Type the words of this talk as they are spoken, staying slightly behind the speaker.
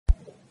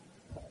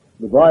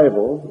The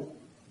Bible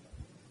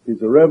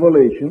is a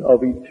revelation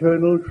of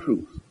eternal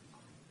truth.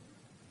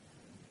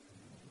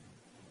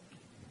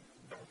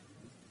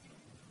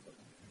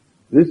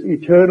 This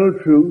eternal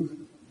truth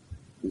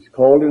is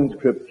called in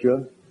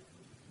Scripture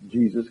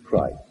Jesus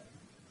Christ.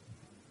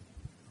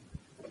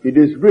 It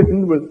is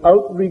written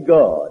without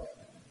regard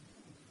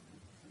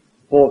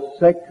for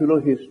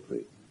secular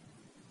history.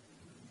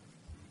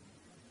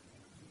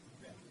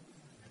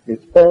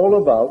 It's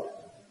all about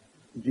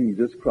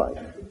Jesus Christ.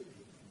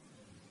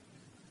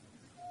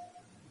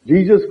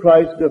 Jesus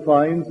Christ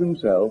defines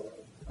himself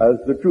as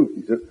the truth.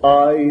 He said,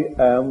 I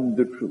am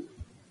the truth.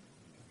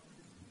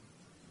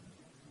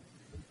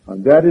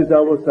 And that is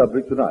our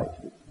subject tonight.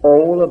 It's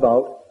all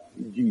about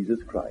Jesus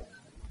Christ.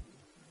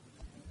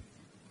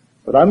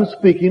 But I'm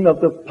speaking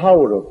of the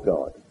power of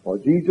God. For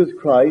Jesus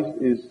Christ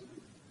is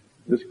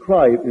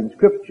described in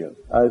Scripture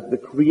as the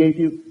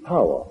creative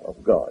power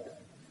of God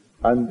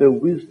and the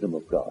wisdom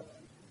of God.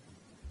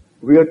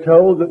 We are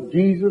told that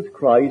Jesus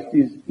Christ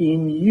is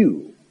in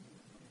you.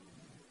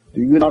 Do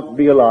you not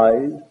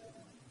realize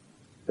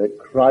that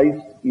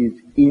Christ is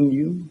in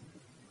you?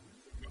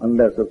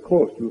 Unless, of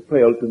course, you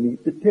fail to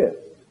meet the test.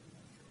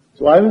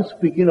 So I'm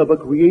speaking of a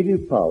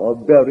creative power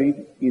buried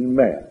in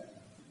man.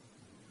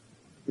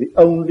 The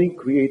only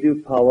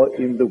creative power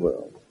in the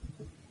world.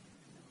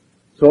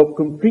 So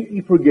completely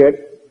forget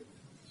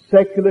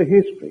secular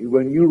history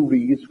when you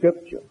read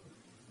Scripture.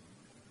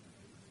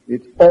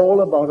 It's all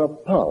about a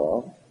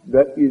power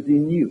that is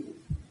in you.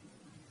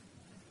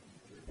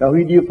 Now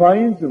he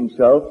defines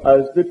himself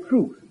as the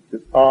truth,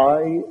 that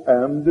I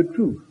am the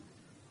truth.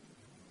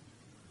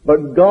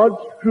 But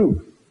God's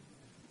truth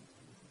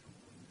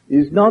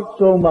is not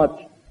so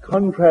much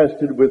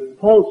contrasted with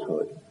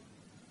falsehood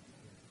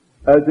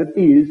as it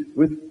is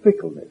with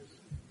fickleness.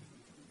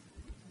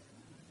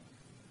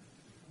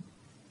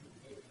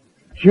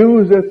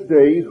 Choose this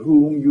day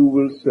whom you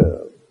will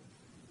serve.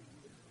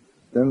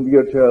 Then we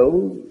are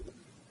told,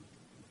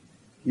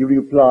 he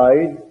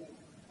replied,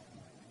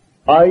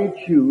 I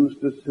choose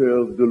to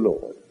serve the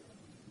Lord.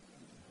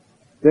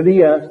 Then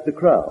he asked the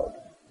crowd,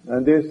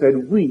 and they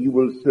said, we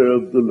will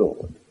serve the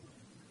Lord.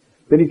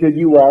 Then he said,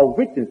 you are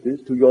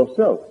witnesses to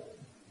yourself.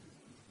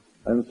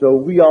 And so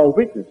we are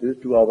witnesses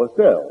to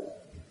ourselves,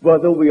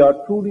 whether we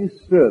are truly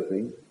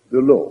serving the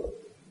Lord,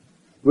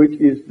 which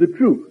is the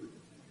truth.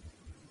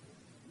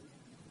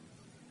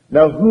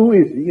 Now who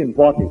is he and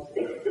what is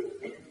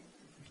he?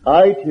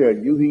 I tell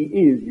you, he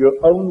is your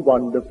own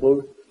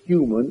wonderful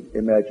human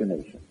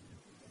imagination.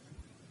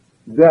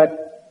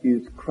 That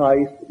is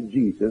Christ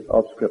Jesus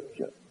of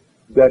Scripture.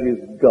 That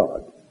is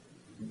God.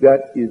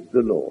 That is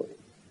the Lord.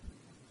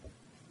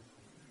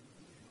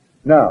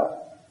 Now,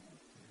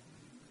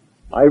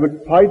 I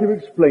would try to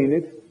explain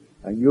it,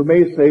 and you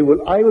may say,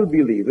 well, I will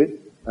believe it,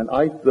 and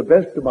I, to the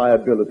best of my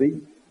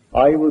ability,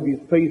 I will be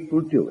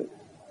faithful to it.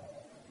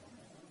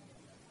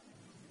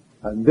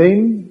 And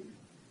then,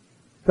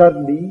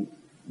 suddenly,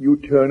 you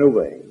turn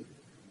away.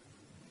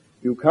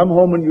 You come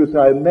home and you say,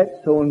 I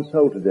met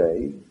so-and-so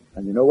today,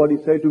 and you know what he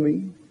said to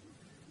me?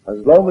 As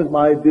long as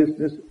my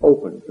business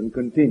opens and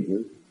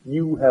continues,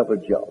 you have a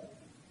job.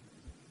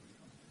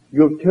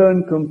 You've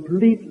turned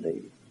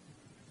completely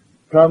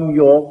from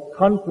your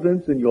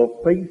confidence and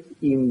your faith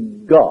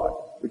in God,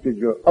 which is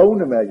your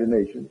own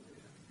imagination,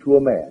 to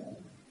a man.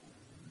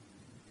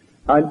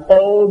 And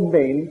all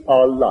men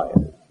are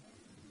liars.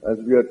 As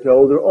we are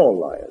told, they're all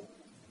liars.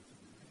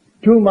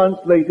 2 months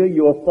later,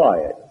 you're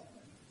fired.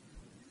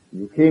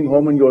 You came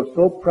home and you're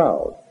so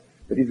proud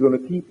that he's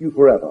going to keep you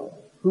forever.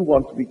 Who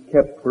wants to be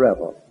kept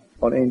forever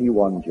on any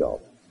one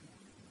job?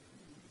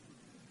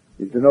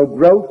 Is there no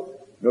growth,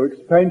 no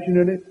expansion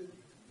in it?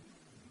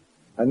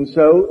 And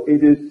so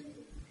it is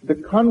the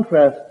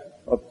contrast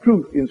of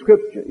truth in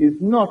Scripture is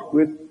not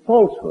with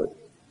falsehood.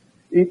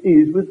 It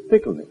is with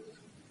fickleness.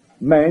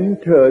 Man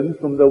turns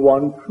from the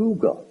one true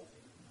God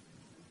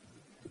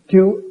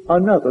to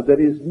another that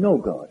is no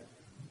God.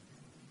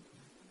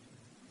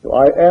 So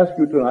I ask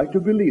you tonight to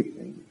believe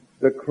me.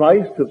 The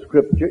Christ of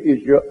Scripture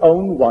is your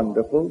own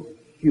wonderful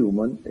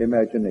human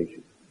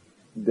imagination.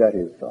 That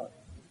is God.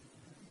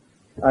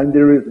 And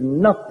there is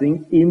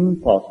nothing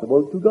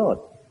impossible to God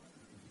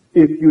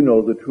if you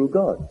know the true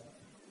God.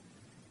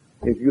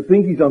 If you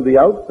think he's on the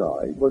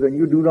outside, well then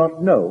you do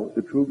not know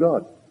the true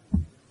God.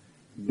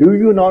 Do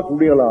you not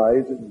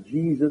realize that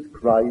Jesus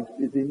Christ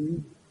is in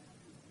you?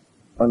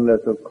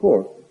 Unless, of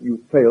course,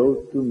 you fail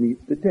to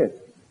meet the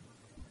test.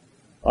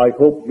 I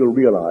hope you'll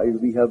realize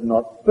we have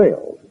not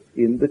failed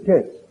in the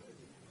test.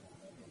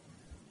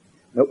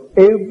 Now,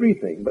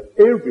 everything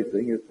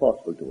is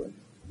possible to us.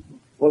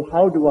 Well,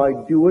 how do I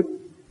do it,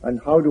 and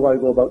how do I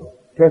go about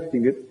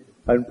testing it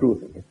and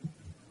proving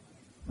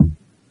it?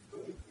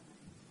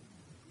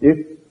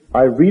 If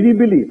I really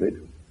believe it,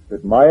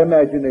 that my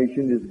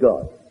imagination is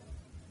God,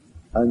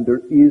 and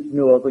there is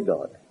no other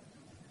God,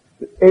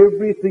 that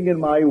everything in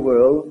my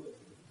world,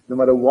 no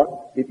matter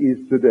what it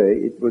is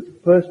today, it was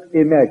first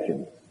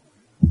imagined.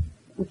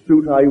 The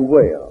suit I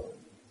wear,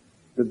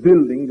 the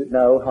building that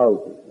now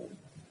houses me,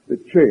 the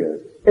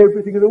chairs,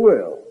 everything in the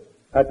world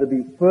had to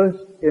be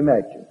first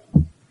imagined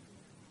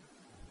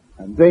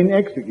and then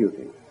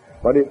executed.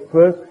 But it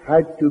first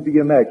had to be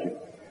imagined.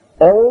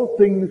 All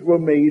things were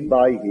made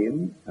by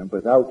him, and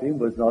without him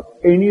was not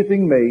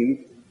anything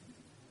made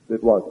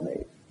that was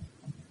made.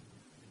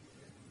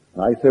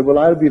 And I said, well,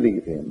 I'll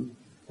believe him.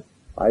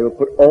 I will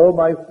put all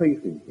my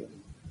faith in him.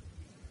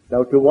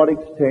 Now, to what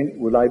extent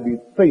will I be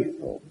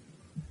faithful?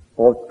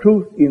 For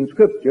truth in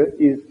Scripture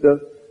is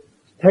the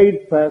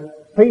steadfast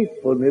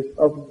faithfulness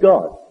of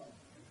God.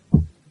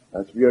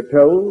 As we are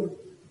told,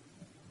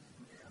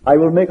 I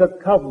will make a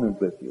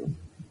covenant with you.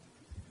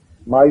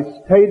 My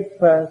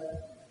steadfast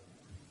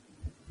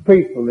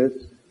faithfulness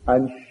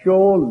and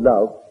sure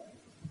love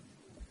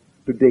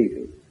to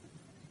David.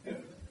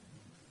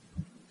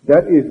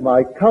 That is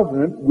my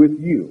covenant with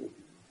you.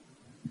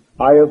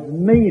 I have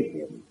made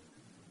him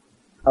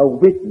a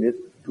witness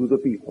to the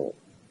people.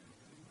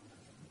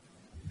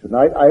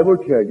 Tonight I will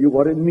tell you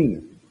what it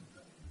means.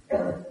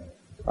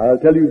 I'll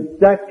tell you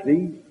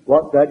exactly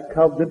what that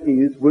covenant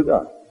is with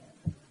us.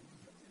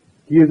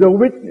 He is a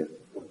witness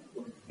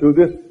to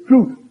this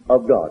truth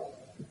of God.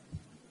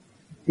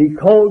 He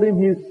called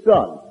him his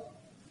son.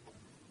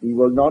 He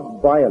will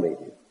not violate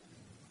it.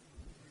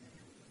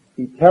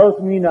 He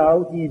tells me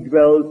now he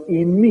dwells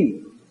in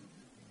me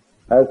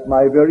as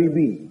my very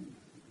being.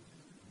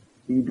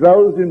 He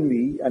dwells in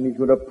me, and he's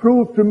going to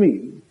prove to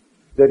me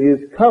that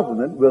his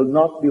covenant will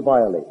not be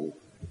violated.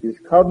 His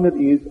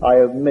covenant is, I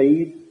have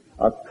made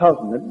a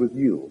covenant with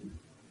you.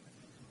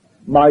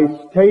 My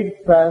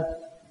steadfast,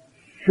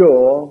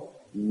 sure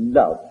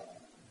love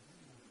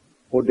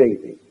for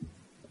David.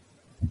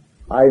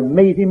 I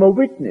made him a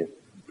witness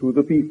to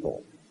the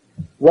people.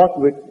 What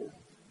witness?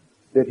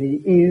 That he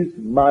is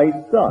my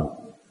son,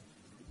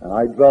 and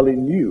I dwell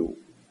in you.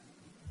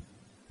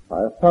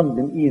 I have found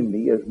him in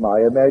me as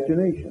my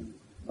imagination,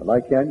 and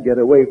I can't get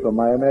away from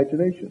my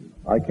imagination.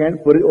 I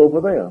can't put it over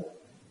there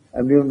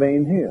and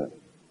remain here.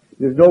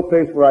 There's no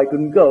place where I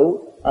can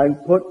go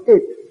and put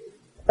it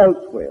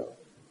elsewhere.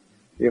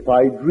 If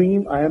I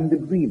dream, I am the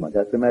dreamer.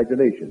 That's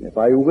imagination. If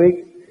I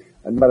wake,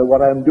 and no matter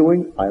what I'm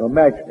doing, I'm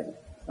imagining.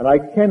 And I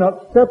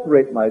cannot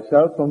separate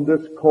myself from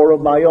this core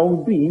of my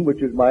own being,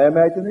 which is my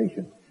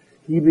imagination.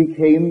 He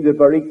became the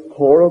very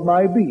core of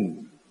my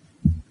being.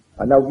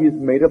 And now he's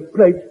made a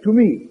pledge to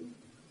me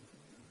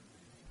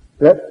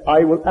that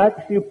I will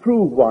actually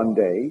prove one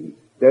day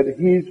that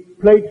his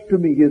pledge to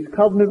me, his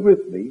covenant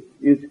with me,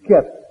 is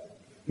kept.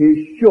 His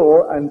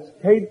sure and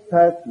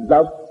steadfast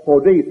love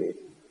for David,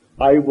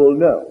 I will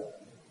know.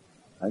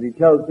 And he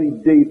tells me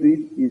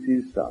David is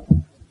his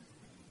son.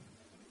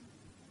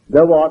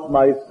 Thou art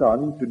my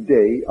son,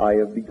 today I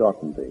have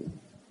begotten thee.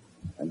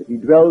 And if he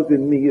dwells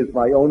in me as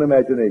my own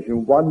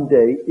imagination, one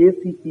day,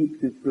 if he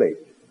keeps his pledge,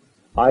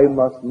 I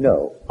must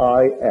know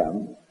I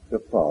am the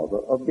father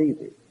of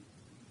David.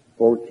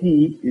 For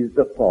he is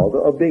the father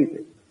of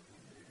David.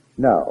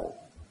 Now,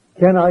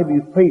 can I be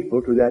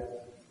faithful to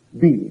that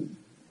being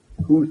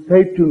who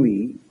said to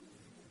me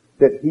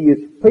that he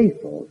is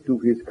faithful to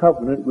his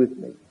covenant with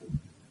me?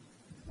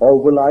 Or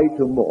will I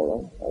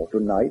tomorrow, or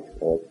tonight,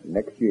 or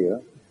next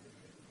year,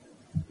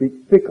 be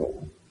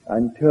fickle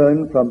and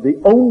turn from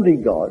the only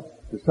God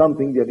to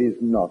something that is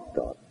not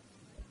God?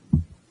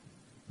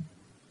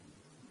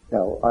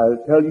 Now,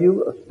 I'll tell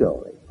you a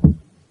story.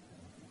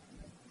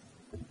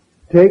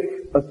 Take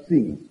a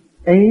scene,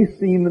 any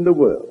scene in the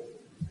world,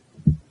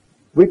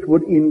 which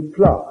would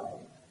imply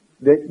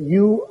that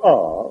you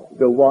are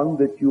the one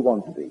that you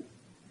want to be.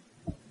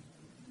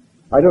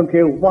 I don't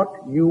care what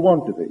you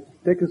want to be.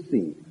 Take a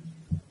scene.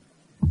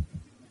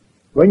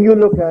 When you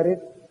look at it,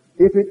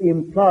 if it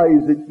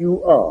implies that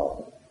you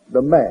are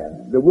the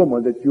man, the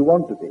woman that you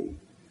want to be,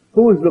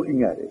 who is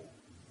looking at it?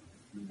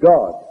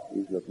 God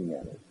is looking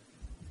at it.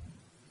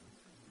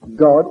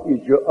 God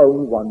is your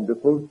own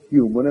wonderful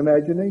human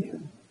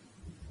imagination.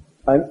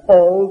 And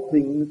all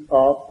things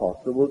are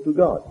possible to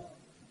God.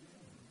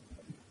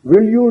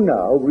 Will you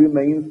now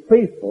remain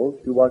faithful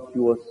to what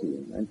you are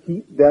seeing and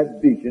keep that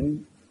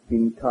vision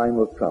in time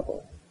of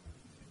trouble?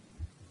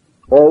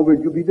 Or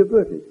will you be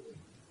diverted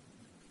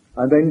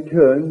and then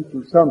turn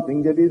to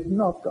something that is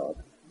not God?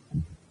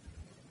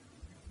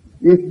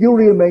 If you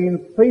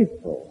remain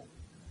faithful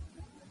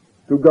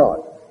to God,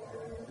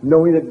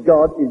 knowing that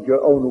God is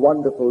your own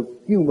wonderful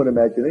human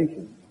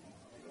imagination,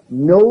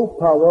 no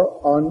power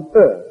on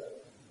earth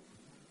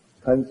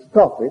can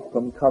stop it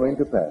from coming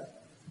to pass,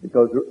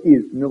 because there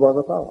is no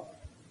other power.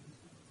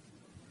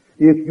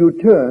 If you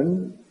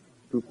turn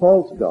to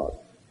false gods,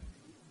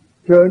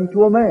 turn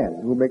to a man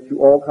who makes you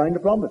all kinds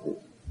of promises,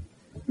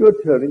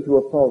 you're turning to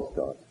a false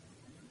god.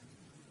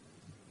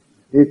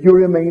 If you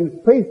remain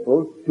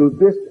faithful to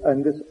this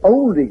and this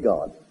only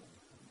God,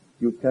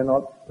 you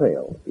cannot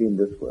fail in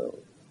this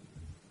world.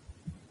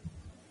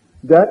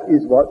 That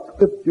is what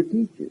Scripture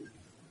teaches.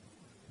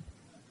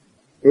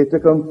 It's a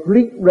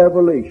complete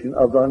revelation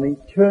of an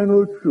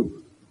eternal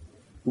truth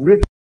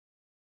written.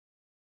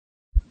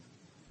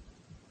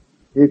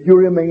 If you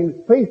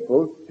remain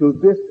faithful to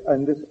this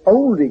and this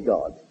only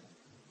God,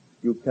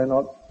 you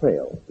cannot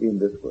fail in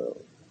this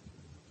world.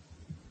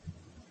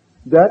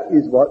 That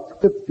is what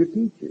Scripture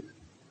teaches.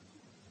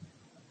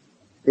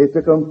 It's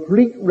a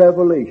complete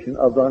revelation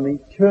of an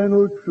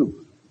eternal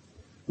truth,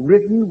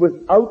 written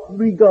without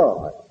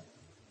regard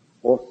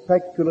for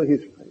secular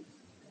history.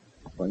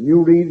 When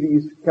you read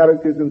these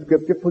characters in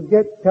Scripture,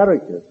 forget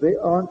characters. They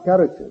aren't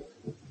characters.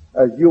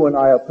 As you and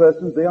I are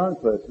persons, they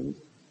aren't persons.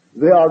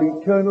 They are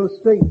eternal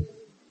states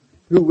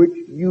through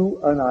which you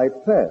and I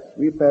pass.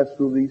 We pass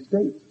through these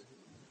states,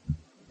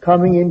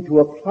 coming into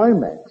a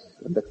climax,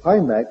 and the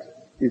climax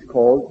is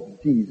called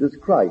Jesus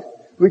Christ,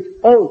 which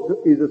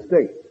also is a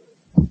state.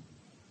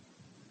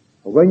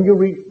 When you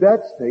reach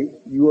that state,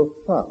 you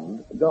have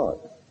found God.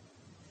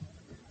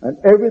 And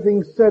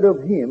everything said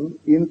of Him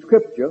in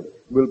Scripture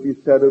will be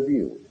said of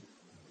you.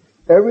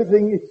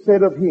 Everything is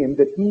said of Him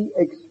that He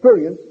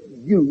experienced,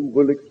 you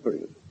will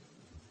experience.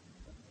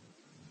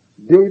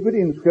 David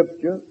in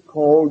Scripture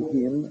called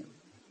Him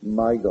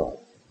my God.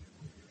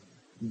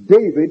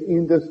 David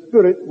in the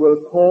Spirit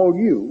will call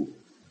you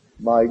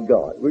my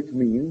God, which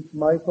means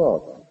my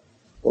Father.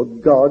 For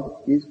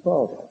God is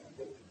Father.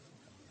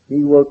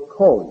 He will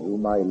call you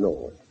my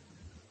Lord.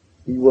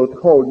 He will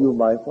call you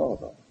my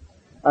Father.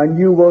 And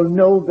you will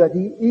know that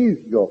He is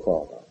your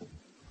Father.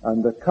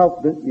 And the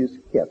covenant is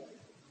kept.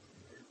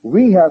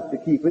 We have to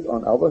keep it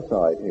on our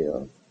side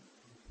here,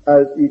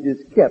 as it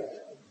is kept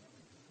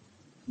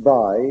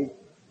by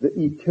the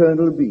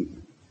eternal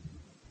being.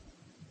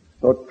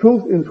 So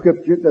truth in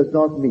Scripture does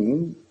not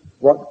mean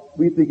what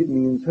we think it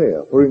means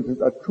here. For instance,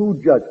 a true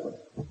judgment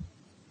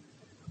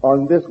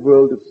on this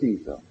world of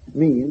Caesar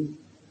means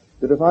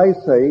that if I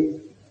say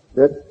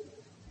that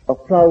a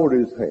flower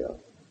is here,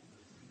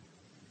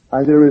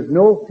 and there is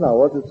no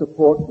flower to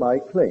support my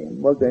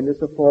claim, well then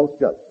it's a false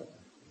judgment.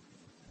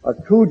 A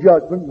true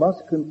judgment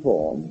must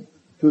conform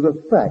to the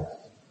facts,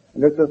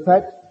 and if the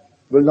facts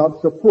will not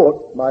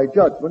support my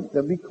judgment,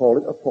 then we call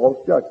it a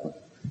false judgment.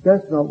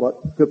 That's not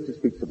what Scripture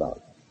speaks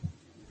about.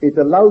 It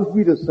allows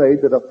me to say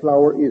that a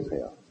flower is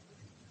here.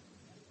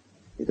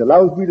 It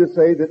allows me to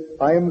say that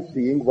I am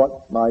seeing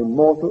what my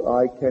mortal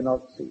eye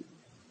cannot see.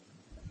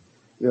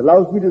 It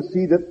allows me to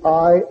see that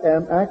I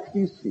am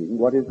actually seeing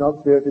what is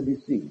not there to be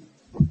seen,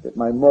 that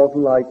my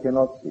mortal eye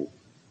cannot see.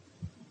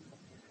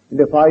 And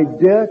if I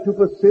dare to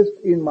persist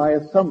in my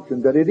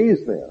assumption that it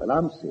is there, and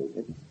I'm seeing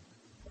it,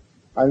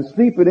 and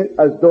sleep in it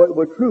as though it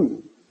were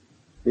true,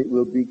 it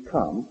will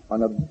become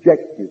an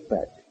objective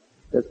fact.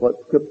 That's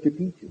what Scripture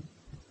teaches.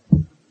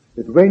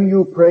 That when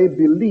you pray,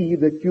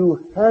 believe that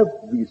you have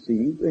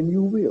received and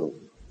you will.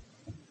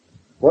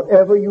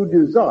 Whatever you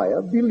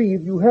desire,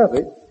 believe you have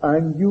it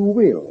and you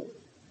will.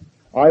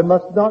 I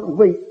must not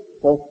wait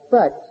for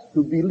facts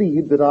to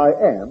believe that I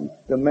am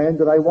the man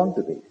that I want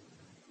to be.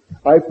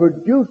 I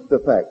produce the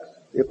facts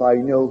if I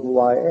know who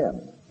I am.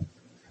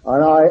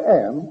 And I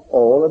am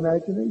all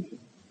imagination.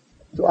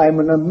 So I'm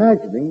an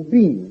imagining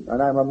being,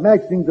 and I'm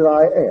imagining that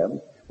I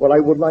am what I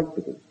would like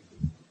to be.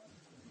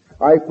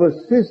 I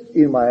persist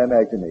in my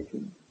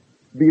imagination,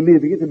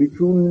 believing it to be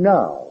true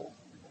now.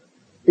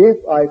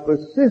 If I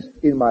persist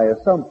in my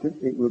assumption,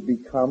 it will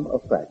become a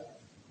fact.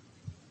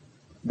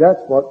 That's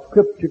what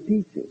Scripture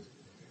teaches.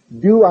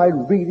 Do I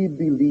really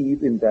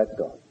believe in that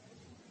God?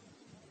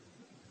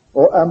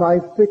 Or am I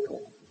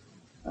fickle?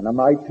 And am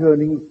I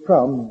turning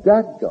from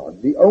that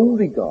God, the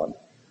only God,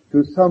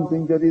 to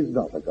something that is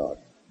not a God?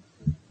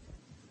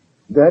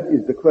 That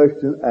is the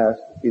question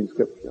asked in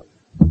Scripture.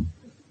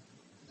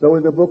 So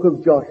in the book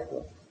of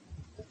Joshua,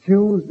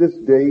 choose this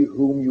day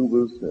whom you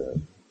will serve.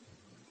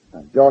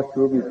 And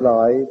Joshua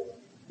replied,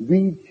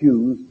 we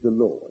choose the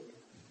Lord.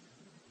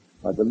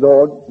 Now the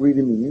Lord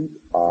really means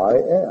I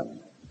am.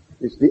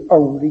 It's the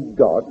only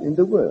God in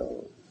the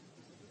world.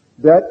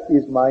 That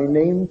is my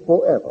name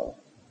forever.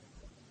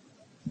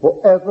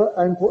 Forever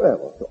and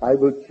forever. So I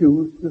will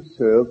choose to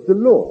serve the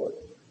Lord.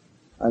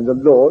 And the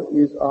Lord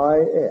is I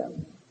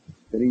am.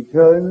 Then he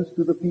turns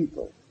to the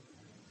people.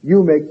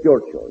 You make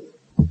your choice.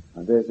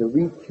 And there's a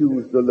we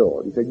choose the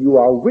Lord. He said, you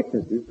are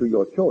witnesses to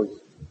your choice.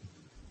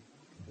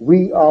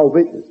 We are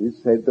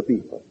witnesses, said the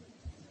people.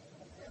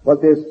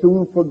 But they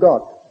soon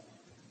forgot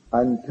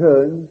and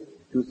turned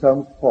to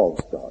some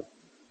false god.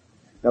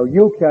 Now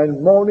you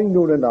can, morning,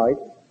 noon, and night,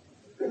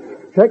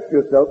 check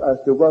yourself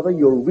as to whether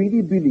you're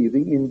really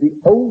believing in the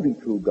only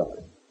true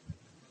God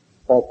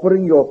or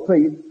putting your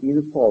faith in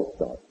a false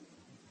God.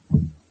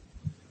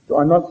 So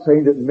I'm not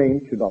saying that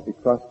men should not be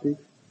trusted,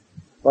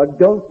 but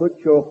don't put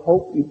your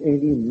hope in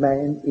any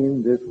man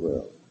in this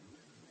world.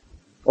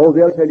 Oh,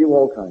 they'll tell you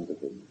all kinds of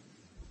things.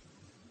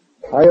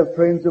 I have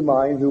friends of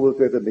mine who will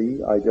say to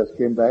me, I just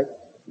came back,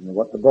 you know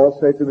what the boss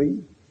said to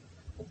me?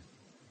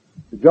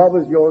 The job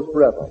is yours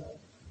forever.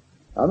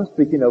 I'm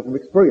speaking of from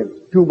experience.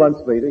 2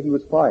 months later, he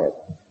was fired.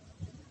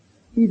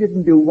 He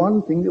didn't do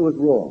one thing that was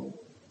wrong.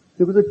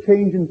 There was a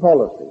change in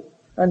policy,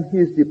 and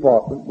his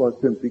department was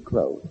simply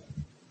closed.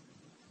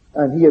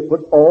 And he had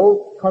put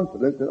all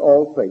confidence and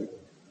all faith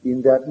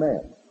in that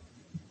man.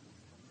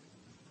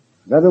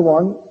 Another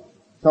one,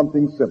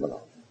 something similar.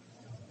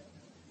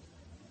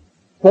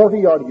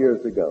 40-odd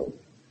years ago,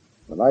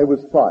 when I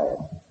was fired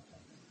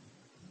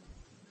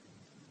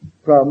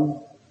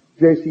from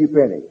J.C.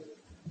 Penney,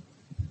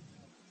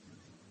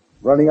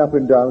 running up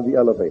and down the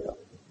elevator,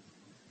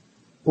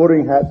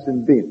 putting hats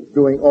in bins,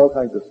 doing all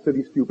kinds of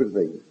silly, stupid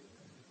things.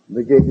 And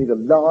they gave me the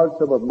large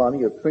sum of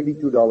money of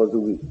 $22 a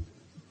week.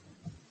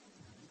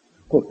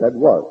 Of course, that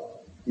was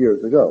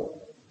years ago.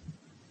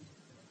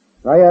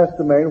 And I asked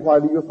the man, why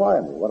did you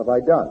fire me? What have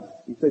I done?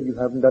 He said, you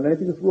haven't done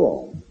anything that's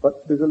wrong,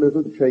 but there's a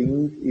little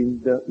change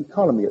in the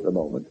economy at the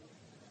moment,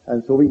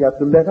 and so we have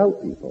to let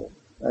out people,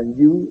 and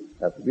you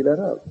have to be let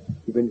out.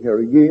 You've been here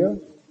a year,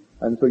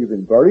 and so you've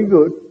been very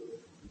good,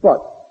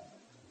 but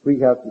we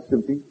have to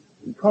simply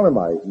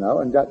economize now,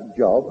 and that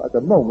job, at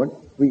the moment,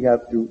 we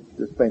have to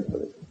dispense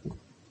with it.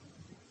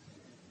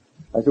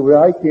 I said, where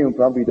I came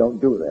from, we don't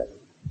do that.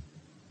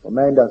 A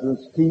man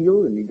doesn't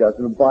steal, and he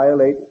doesn't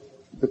violate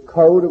the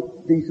code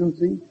of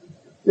decency.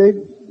 They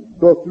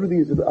go through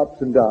these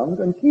ups and downs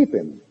and keep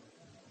him.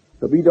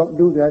 So we don't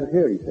do that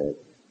here, he said.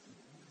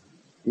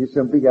 You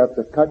simply have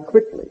to cut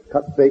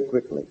bait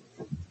quickly.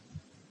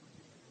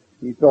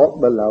 He thought,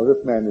 well, now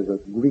this man is a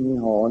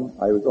greenhorn.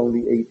 I was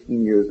only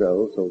 18 years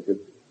old, so I could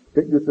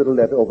take this little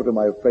letter over to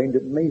my friend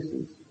at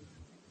Macy's.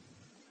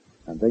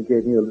 And they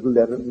gave me a little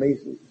letter at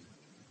Macy's.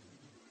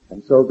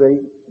 And so they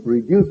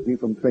reduced me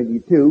from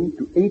 $22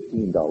 to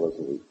 $18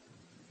 a week,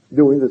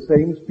 doing the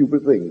same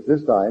stupid things,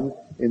 this time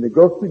in the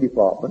grocery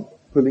department,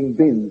 filling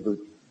bins with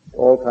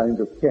all kinds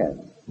of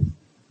cans.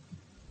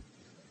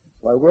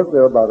 So I worked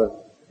there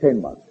about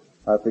 10 months.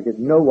 I figured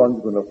no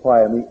one's going to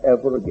fire me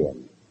ever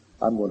again.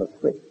 I'm going to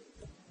quit.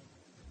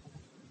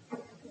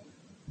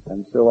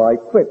 And so I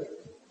quit.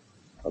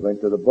 I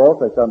went to the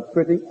boss. I said, I'm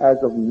quitting as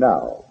of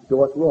now. So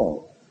what's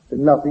wrong? I said,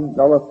 nothing.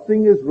 Not a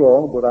thing is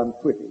wrong, but I'm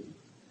quitting.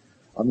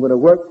 I'm going to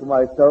work for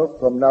myself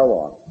from now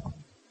on.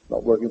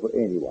 Not working for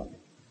anyone.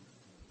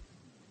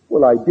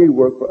 Well, I did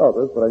work for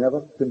others, but I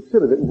never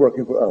considered it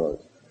working for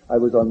others. I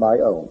was on my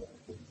own.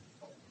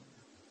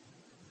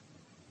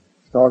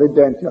 Started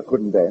dancing. I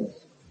couldn't dance.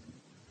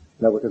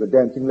 Never took a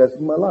dancing lesson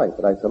in my life,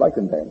 but I said, I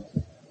can dance.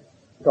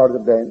 Started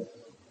to dance.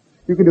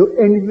 You can do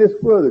any of this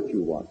world that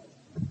you want.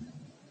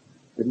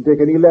 Didn't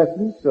take any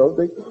lessons, so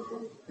they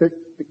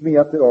picked me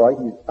up and said, all right,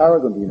 he's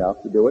arrogant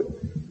enough to do it.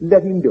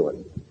 Let him do it.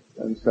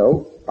 And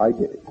so I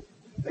did it.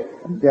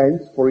 I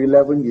danced for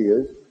 11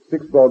 years,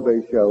 6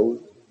 Broadway shows,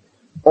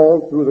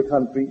 all through the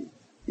country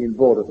in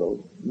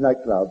vaudeville,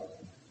 nightclubs,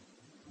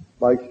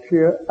 by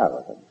sheer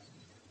arrogance,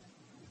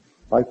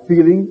 by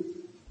feeling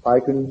I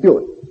can do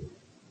it.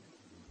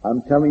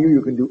 I'm telling you,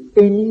 you can do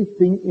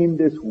anything in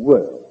this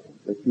world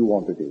that you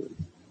want to do.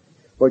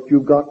 But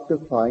you've got to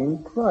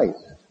find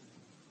Christ.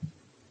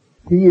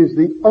 He is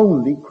the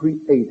only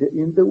creator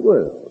in the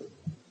world.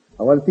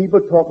 And when people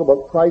talk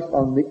about Christ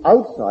on the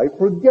outside,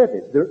 forget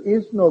it. There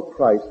is no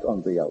Christ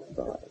on the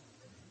outside.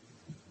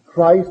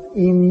 Christ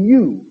in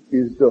you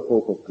is the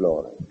hope of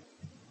glory.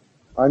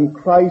 And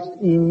Christ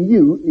in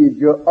you is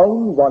your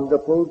own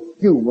wonderful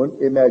human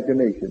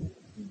imagination.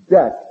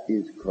 That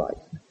is Christ.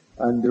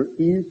 And there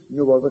is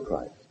no other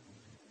Christ.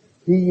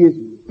 He is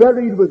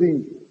buried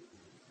within you.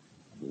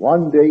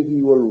 One day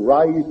he will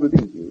rise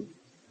within you.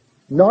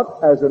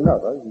 Not as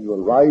another, he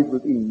will rise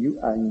within you,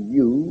 and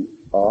you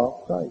are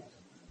Christ.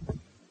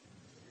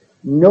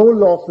 No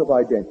loss of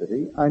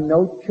identity and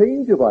no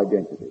change of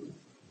identity.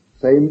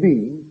 Same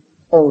being,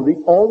 only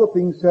all the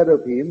things said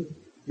of him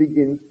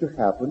begins to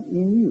happen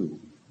in you.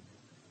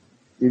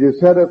 It is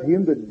said of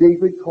him that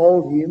David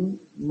called him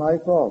my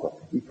father.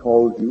 He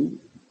called you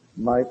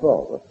my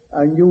father.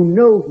 And you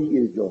know he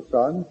is your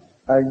son,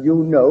 and you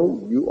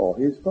know you are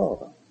his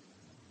father.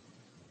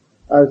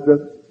 As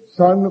the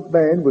Son of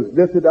Man was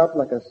lifted up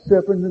like a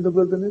serpent in the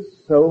wilderness,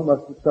 so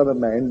must the Son of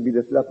Man be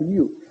lifted up in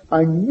you.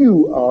 And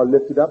you are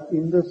lifted up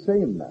in the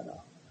same manner.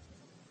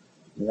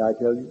 May I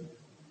tell you?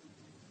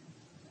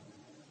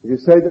 It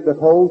is said that the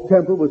whole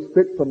temple was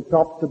fit from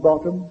top to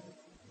bottom.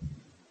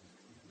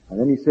 And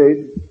then he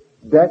said,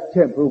 that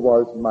temple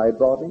was my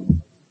body.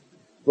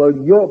 Well,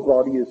 your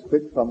body is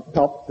fit from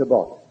top to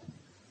bottom.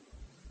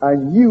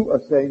 And you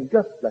are saying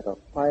just like a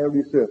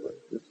fiery serpent,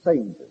 the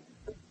same thing.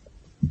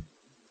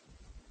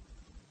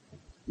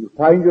 You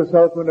find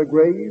yourself in a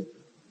grave,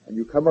 and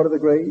you come out of the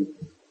grave,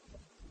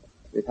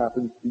 it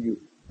happens to you.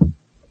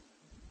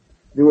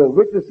 There were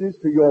witnesses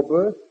to your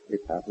birth,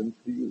 it happens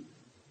to you.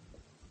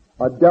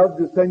 A dove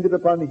descended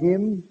upon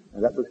him,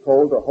 and that was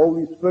called the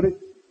Holy Spirit,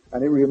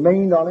 and it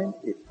remained on him,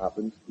 it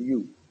happens to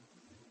you.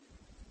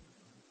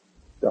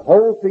 The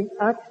whole thing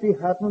actually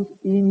happens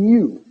in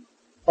you,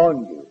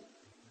 on you,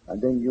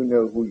 and then you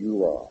know who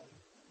you are.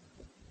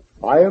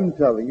 I am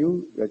telling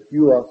you that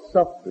you are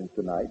suffering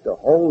tonight. The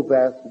whole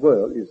vast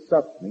world is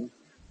suffering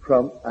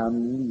from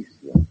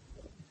amnesia.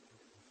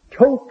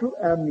 Total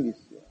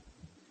amnesia.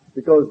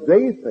 Because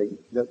they think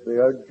that they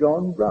are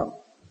John Brown.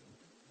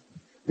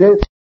 And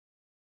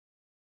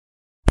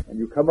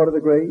you come out of the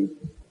grave,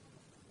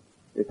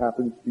 it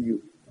happens to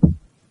you.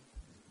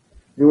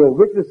 There were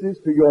witnesses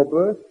to your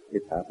birth,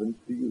 it happens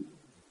to you.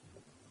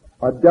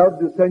 A dove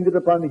descended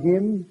upon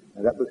him,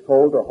 and that was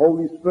called the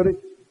Holy Spirit,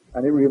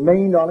 and it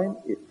remained on him,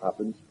 it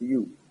happens to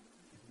you.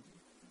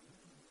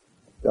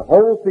 The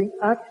whole thing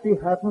actually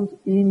happens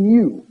in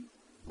you,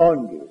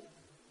 on you,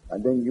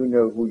 and then you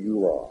know who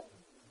you are.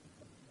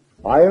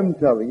 I am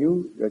telling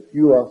you that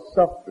you are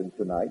suffering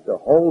tonight. The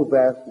whole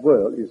vast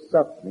world is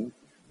suffering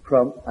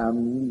from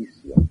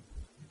amnesia.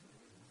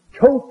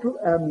 Total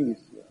amnesia.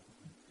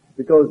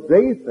 Because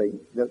they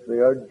think that they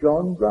are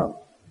John Brown.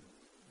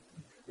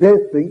 They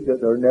think that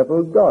they're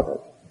Neville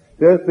Goddard.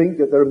 They think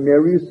that they're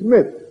Mary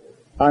Smith.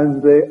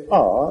 And they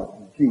are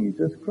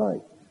Jesus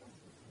Christ.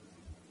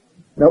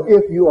 Now,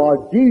 if you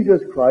are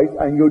Jesus Christ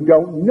and you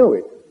don't know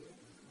it,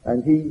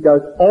 and he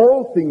does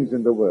all things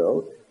in the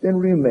world, then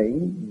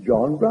remain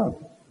John Brown.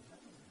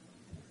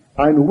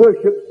 And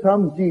worship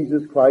some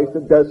Jesus Christ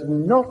that does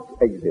not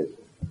exist.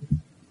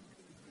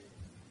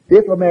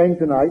 If a man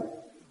tonight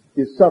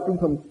is suffering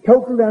from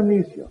total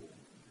amnesia,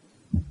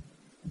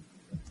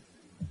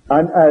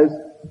 and as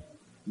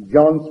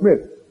John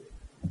Smith,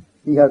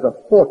 he has a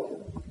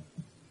fortune,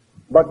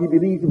 but he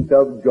believes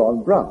himself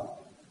John Brown.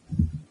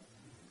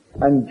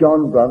 And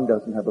John Brown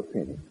doesn't have a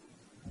penny.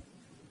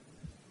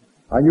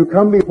 And you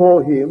come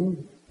before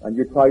him and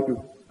you try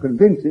to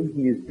convince him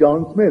he is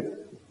John Smith.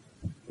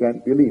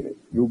 Can't believe it.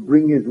 You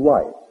bring his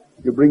wife,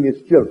 you bring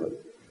his children,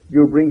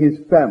 you bring his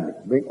family,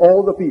 bring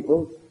all the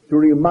people to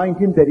remind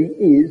him that he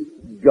is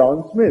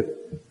John Smith.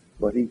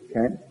 But he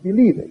can't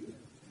believe it.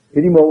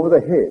 Hit him over the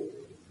head,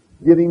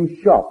 give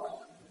him shocks,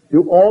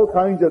 do all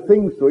kinds of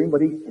things to him,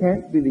 but he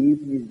can't believe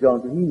he's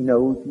John Smith. He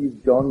knows he's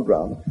John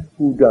Brown,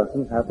 who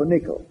doesn't have a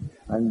nickel.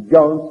 And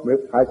John Smith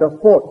has a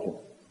fortune.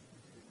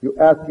 You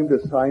ask him to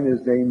sign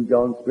his name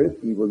John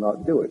Smith, he will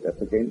not do it.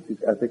 That's against his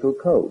ethical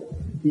code.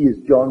 He is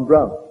John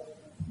Brown.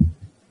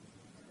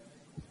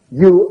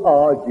 You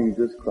are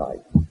Jesus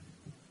Christ.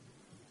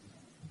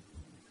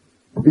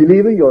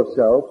 Believing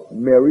yourself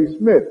Mary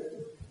Smith.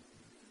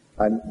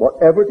 And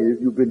whatever it is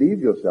you believe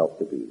yourself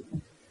to be.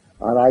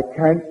 And I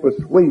can't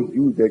persuade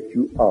you that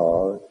you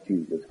are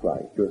Jesus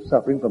Christ. You're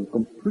suffering from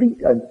complete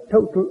and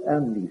total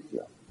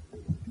amnesia.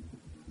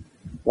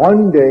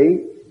 One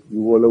day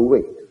you will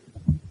awake.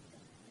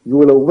 You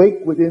will awake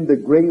within the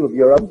grave of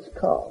your own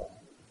skull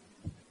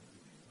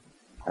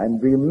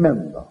and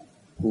remember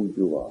who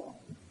you are.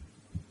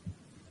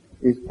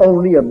 It's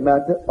only a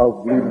matter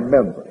of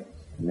remembrance.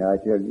 May I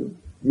tell you?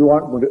 You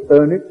aren't going to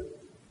earn it.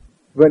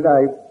 When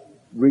I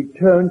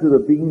return to the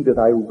being that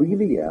I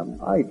really am,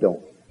 I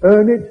don't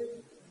earn it.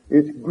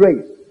 It's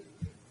grace.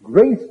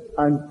 Grace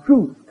and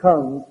truth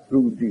comes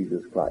through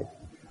Jesus Christ.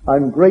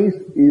 And grace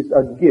is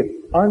a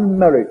gift,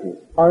 unmerited,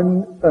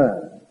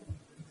 unearned.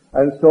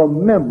 And so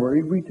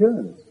memory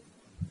returns.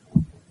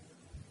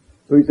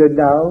 So he said,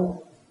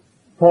 now,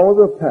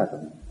 follow the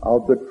pattern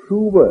of the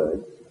true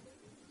words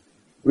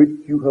which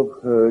you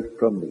have heard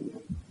from me.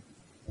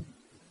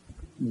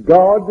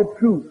 Guard the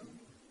truth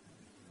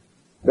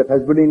that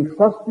has been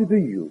entrusted to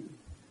you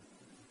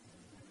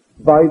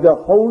by the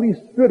Holy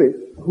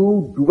Spirit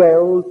who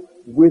dwells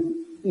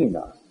within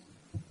us.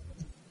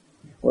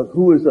 Well,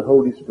 who is the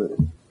Holy Spirit?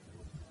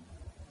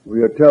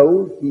 We are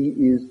told he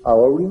is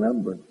our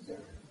remembrance.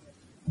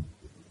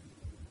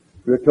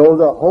 We are told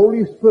the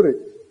Holy Spirit,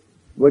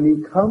 when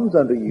he comes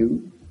unto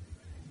you,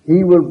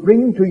 he will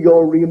bring to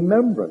your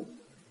remembrance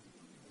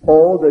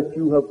all that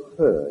you have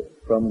heard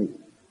from me.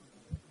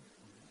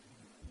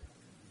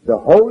 The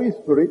Holy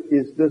Spirit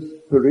is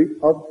the Spirit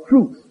of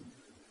truth.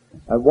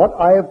 And what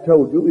I have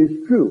told you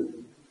is true.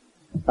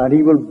 And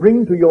he will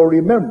bring to your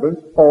remembrance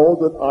all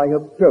that I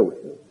have told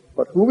you.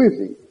 But who is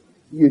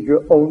he? He is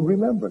your own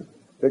remembrance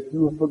that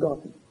you have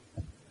forgotten.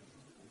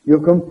 You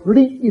have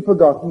completely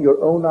forgotten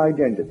your own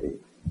identity.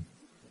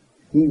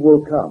 He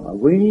will come. And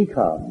when he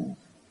comes,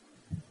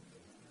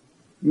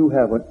 you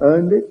haven't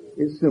earned it.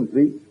 It's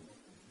simply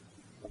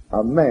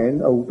a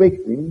man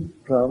awakening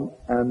from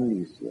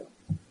amnesia.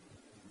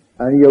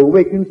 And he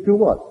awakens to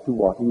what? To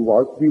what he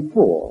was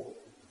before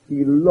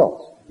he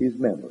lost his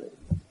memory.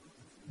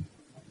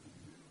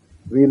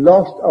 We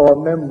lost our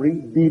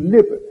memory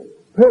deliberately,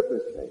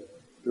 purposely,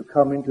 to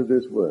come into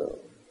this world.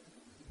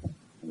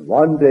 And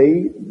one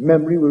day,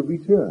 memory will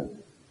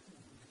return.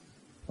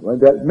 And when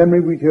that memory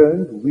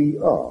returns, we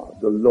are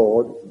the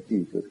Lord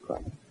Jesus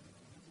Christ.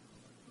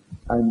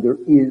 And there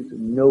is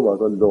no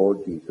other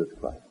Lord Jesus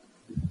Christ.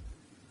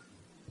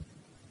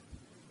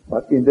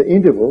 But in the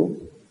interval,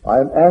 I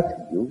am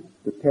asking you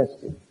to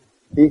test it.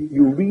 If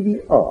you really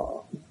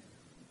are,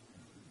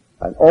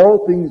 and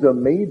all things are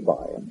made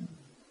by him,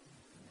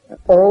 and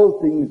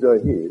all things are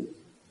his,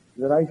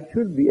 then I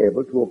should be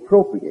able to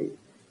appropriate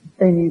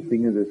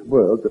anything in this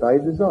world that I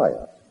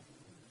desire.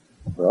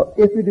 Well,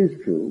 if it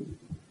is true,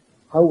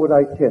 how would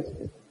I test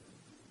it?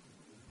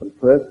 Well,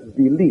 first,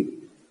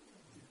 believe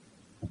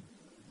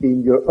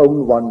in your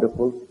own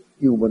wonderful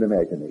human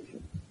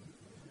imagination.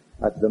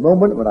 At the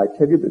moment when I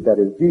tell you that that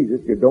is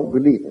Jesus, you don't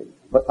believe it.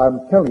 But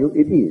I'm telling you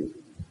it is.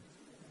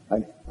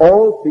 And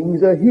all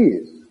things are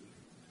his.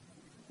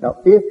 Now,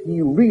 if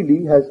he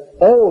really has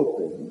all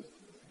things,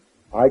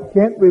 I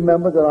can't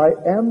remember that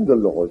I am the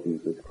Lord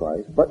Jesus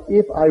Christ, but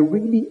if I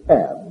really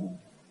am,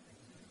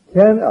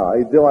 can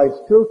I, though I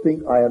still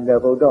think I am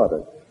Neville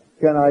Goddard,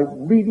 Can I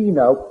really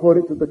now put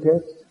it to the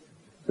test?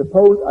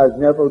 Suppose, as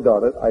Neville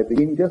Goddard, I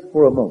begin just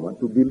for a moment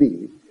to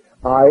believe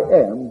I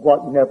am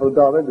what Neville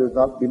Goddard does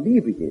not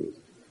believe he is.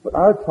 But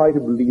I'll try to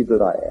believe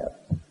that I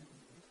am.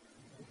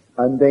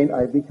 And then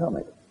I become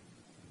it.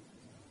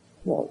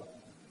 Well,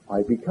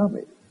 I become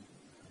it.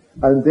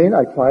 And then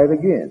I try it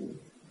again.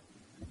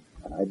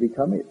 And I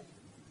become it.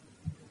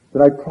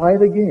 Then I try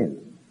it again.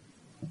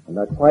 And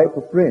I try it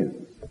for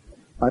friends.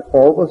 And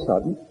all of a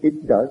sudden,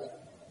 it does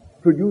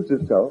produce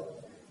itself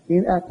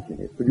in action.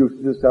 It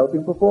produces itself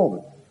in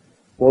performance.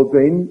 Well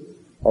then,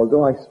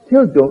 although I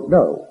still don't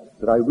know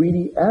that I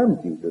really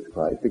am Jesus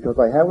Christ, because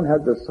I haven't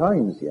had the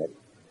signs yet,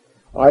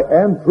 I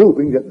am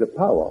proving that the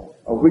power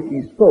of which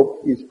he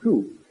spoke is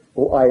true.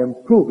 Or I am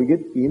proving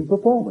it in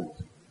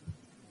performance.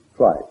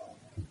 Try it.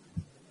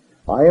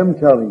 I am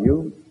telling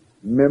you,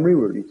 memory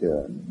will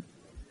return,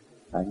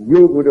 and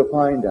you're going to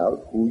find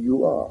out who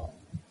you are.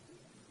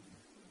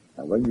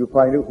 And when you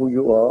find out who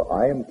you are,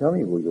 I am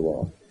telling you who you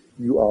are.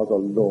 You are the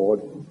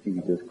Lord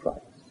Jesus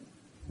Christ.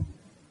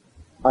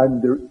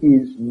 And there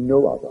is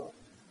no other.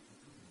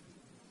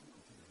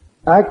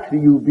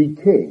 Actually, you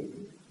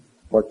became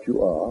what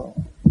you are,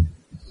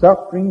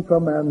 suffering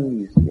from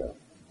amnesia,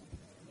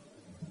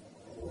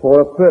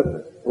 for a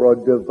purpose, for a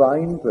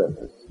divine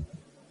purpose.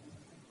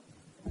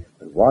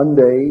 But one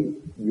day,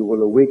 you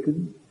will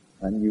awaken,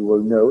 and you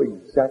will know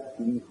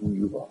exactly who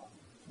you are.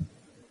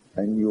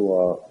 And you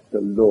are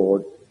the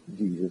Lord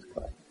Jesus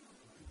Christ.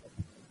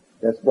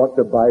 That's what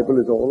the Bible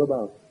is all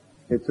about.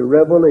 It's a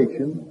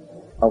revelation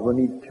of an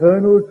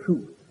eternal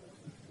truth,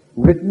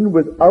 written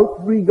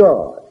without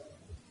regard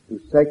to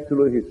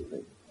secular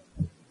history.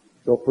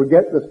 So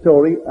forget the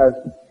story as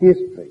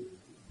history.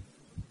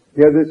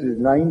 Here this is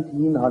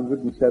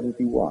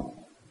 1971.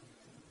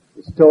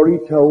 The story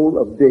told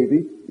of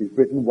David is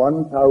written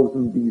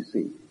 1000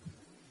 BC.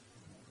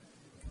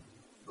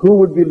 Who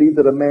would believe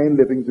that a man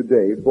living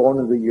today, born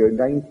in the year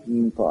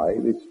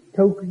 1905, is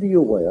totally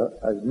aware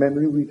as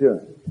memory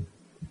returns?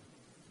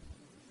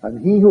 And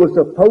he who was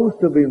supposed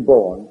to have been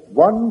born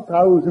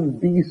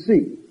 1000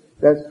 BC,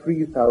 that's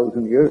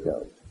 3,000 years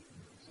ago,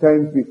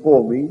 stands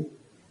before me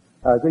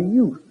as a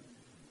youth.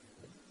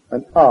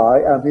 And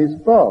I am his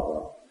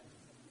father.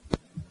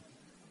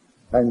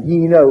 And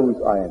he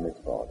knows I am his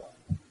father.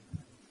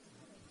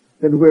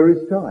 Then where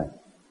is time?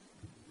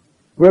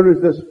 Where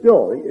is the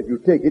story, if you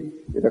take it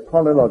in a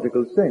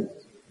chronological sense?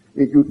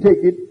 If you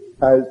take it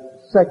as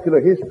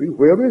secular history,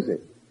 where is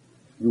it?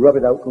 You rub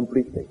it out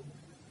completely.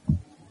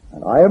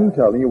 And I am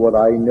telling you what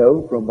I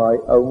know from my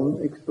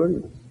own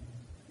experience.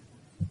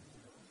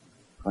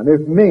 And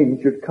if men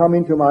should come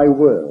into my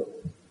world,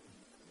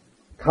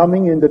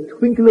 coming in the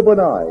twinkle of an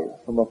eye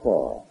from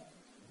afar,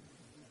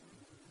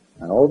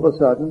 and all of a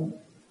sudden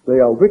they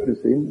are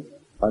witnessing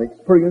an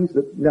experience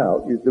that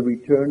now is the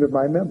return of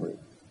my memory.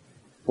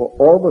 For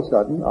all of a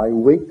sudden I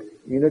wake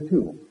in a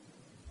tomb.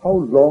 How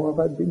long have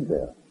I been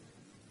there?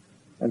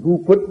 And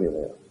who put me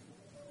there?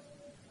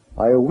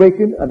 I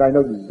awaken and I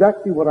know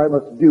exactly what I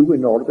must do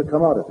in order to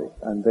come out of it.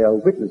 And they are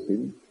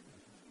witnessing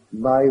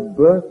my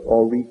birth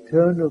or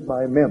return of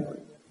my memory.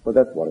 For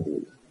that's what it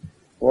is.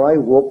 For I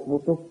woke from a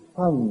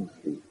profound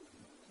sleep.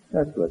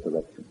 That's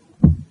resurrection.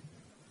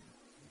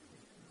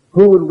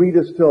 Who will read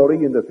a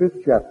story in the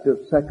 5th chapter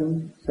of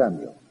 2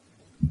 Samuel,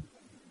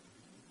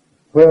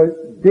 where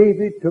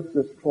David took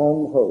the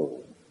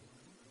stronghold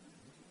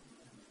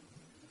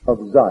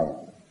of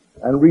Zion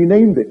and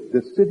renamed it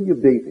the city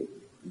of David.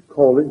 We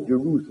call it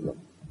Jerusalem,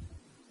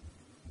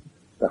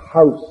 the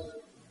house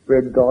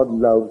where God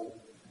loves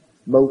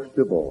most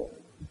of all.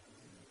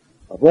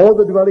 Of all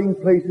the dwelling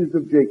places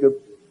of Jacob,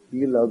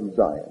 he loves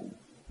Zion,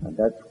 and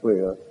that's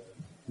where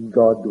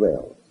God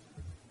dwells.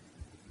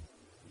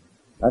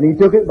 And he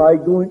took it by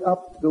going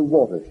up the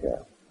water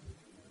shaft.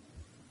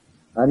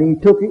 And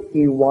he took it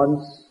in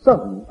one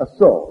sudden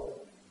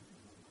assault.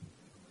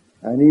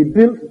 And he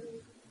built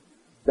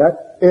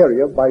that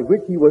area by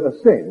which he would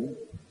ascend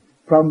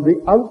from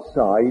the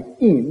outside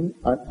in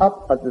and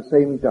up at the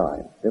same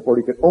time. Therefore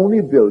he could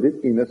only build it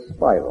in a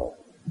spiral.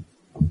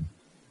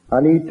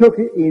 And he took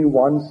it in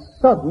one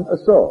sudden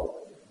assault.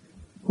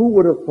 Who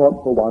would have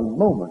thought for one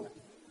moment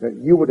that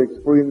you would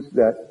experience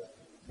that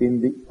in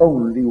the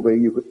only way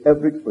you could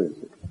ever experience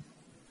it?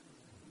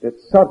 That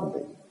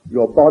suddenly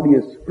your body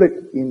is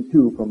split in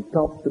two from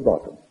top to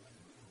bottom.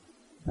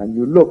 And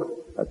you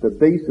look at the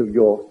base of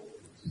your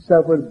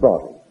severed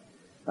body.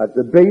 At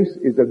the base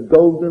is a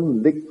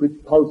golden,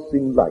 liquid,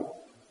 pulsing light.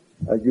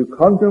 As you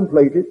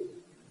contemplate it,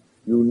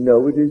 you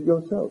know it is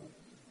yourself.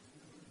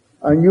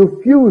 And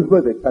you fuse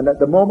with it. And at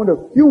the moment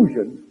of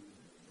fusion,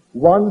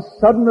 one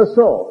sudden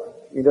assault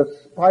in a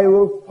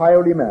spiral,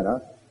 fiery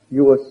manner,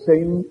 you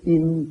ascend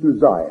into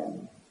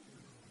Zion.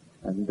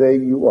 And there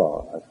you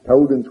are, as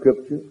told in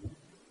Scripture.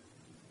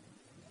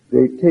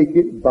 They take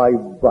it by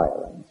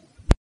violence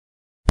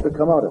to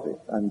come out of it.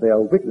 And they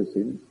are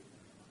witnessing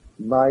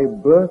my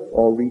birth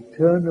or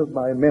return of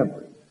my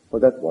memory. For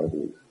that's what it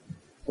is.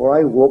 For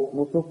I woke from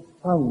a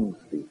profound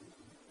sleep.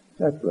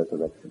 That's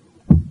resurrection.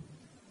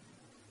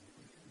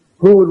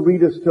 Who will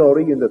read a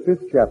story in the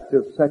 5th chapter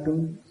of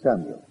 2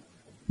 Samuel,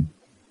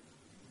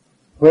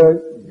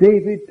 where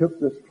David took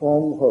the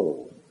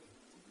stronghold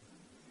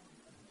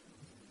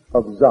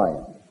of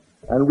Zion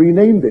and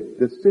renamed it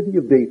the city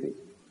of David,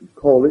 and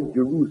called it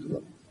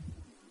Jerusalem,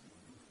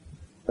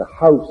 the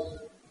house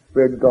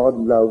where God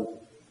loved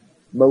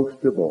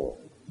most of all.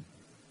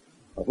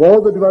 Of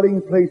all the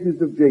dwelling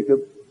places of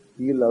Jacob,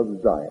 he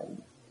loved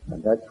Zion,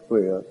 and that's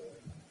where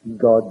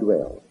God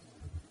dwells.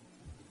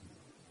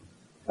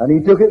 And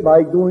he took it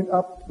by going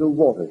up the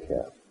water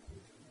shaft.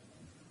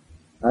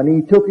 And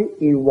he took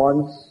it in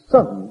one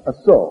sudden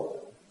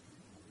assault.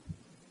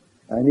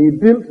 And he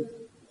built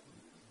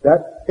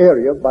that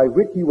area by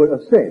which he would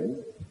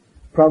ascend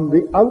from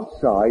the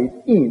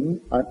outside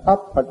in and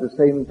up at the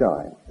same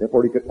time.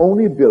 Therefore he could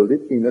only build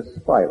it in a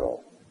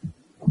spiral.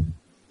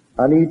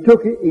 And he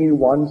took it in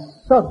one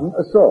sudden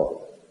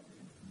assault.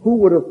 Who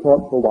would have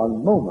thought for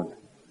one moment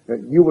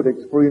that you would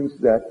experience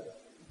that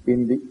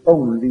in the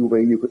only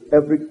way you could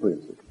ever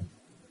experience it?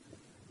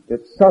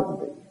 That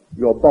suddenly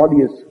your body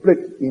is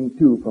split in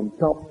two from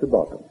top to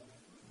bottom.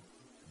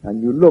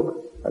 And you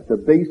look at the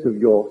base of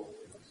your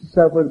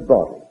severed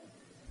body.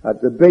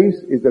 At the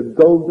base is a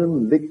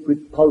golden,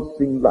 liquid,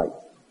 pulsing light.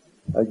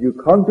 As you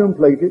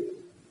contemplate it,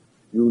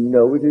 you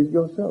know it is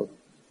yourself.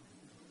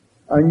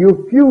 And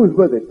you fuse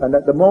with it. And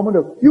at the moment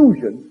of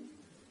fusion,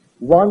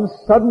 one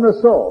sudden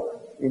assault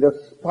in a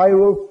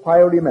spiral,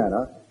 fiery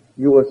manner,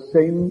 you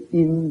ascend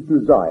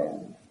into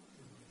Zion.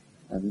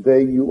 And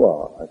there you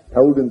are, as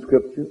told in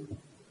Scripture.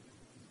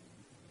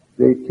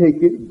 They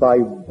take it by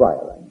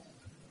violence.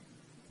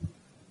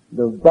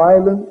 The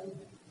violent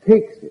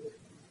takes it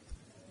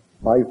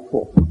by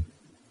force.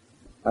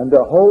 And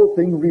the whole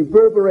thing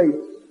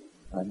reverberates.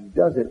 And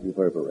does it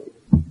reverberate?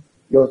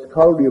 Your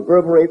skull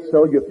reverberates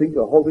so you think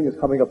the whole thing is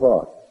coming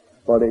apart.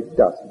 But it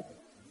doesn't.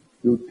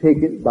 You take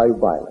it by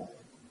violence.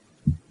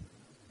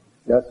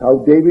 That's how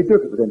David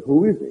took it. But then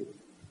who is he?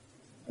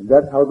 And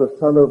that's how the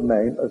Son of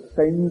Man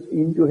ascends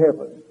into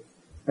heaven.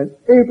 And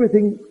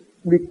everything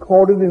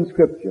recorded in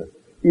Scripture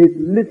is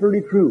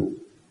literally true.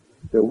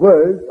 The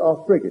words are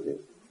fricative,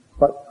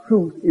 but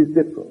truth is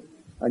literal.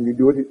 And you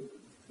do it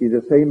in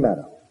the same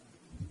manner.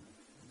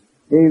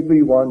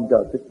 Everyone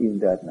does it in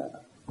that manner.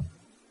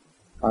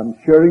 I'm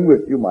sharing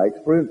with you my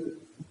experiences.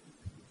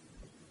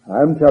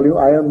 I'm telling you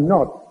I am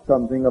not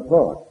something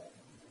apart.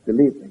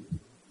 Believe me.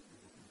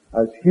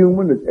 As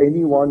human as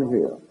anyone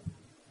here.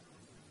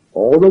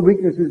 All the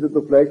weaknesses of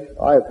the flesh,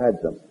 I've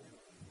had them.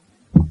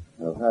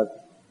 I'll have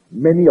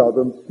many of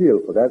them still,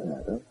 for that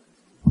matter.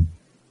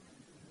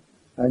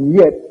 And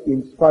yet,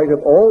 in spite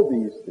of all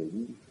these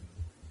things,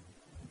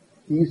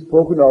 He's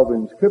spoken of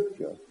in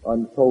Scripture,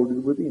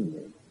 unfolded within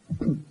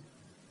me.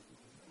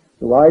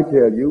 So I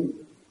tell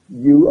you,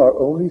 you are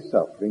only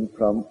suffering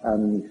from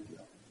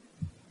amnesia.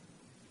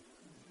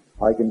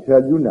 I can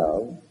tell you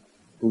now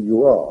who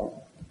you are,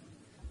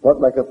 but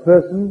like a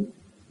person,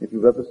 if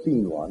you've ever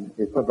seen one,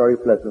 it's a very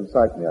pleasant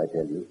sight, may I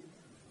tell you,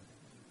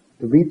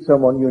 to meet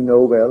someone you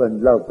know well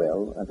and love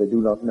well, and they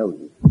do not know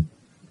you.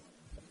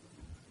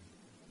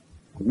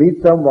 To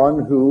meet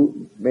someone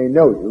who may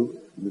know you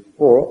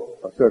before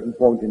a certain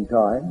point in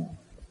time,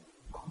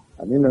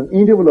 and in an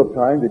interval of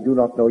time they do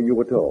not know you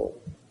at all.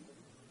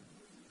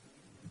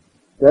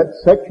 That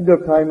section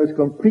of time is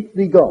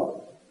completely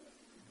gone.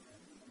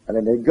 And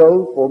then they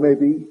go for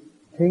maybe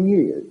 10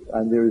 years,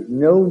 and there is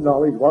no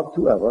knowledge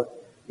whatsoever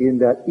in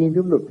that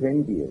interval of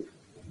 10 years.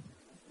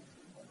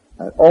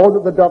 And all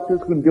that the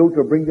doctors can do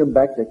to bring them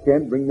back, they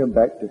can't bring them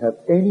back to have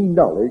any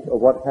knowledge of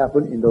what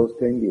happened in those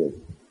 10 years.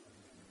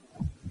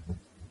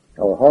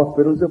 Our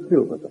hospitals are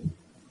filled with them.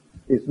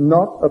 It's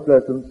not a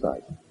pleasant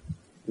sight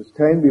to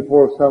stand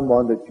before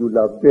someone that you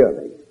love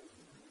dearly,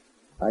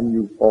 and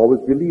you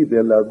always believe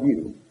they love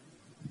you,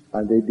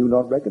 and they do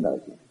not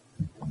recognize you.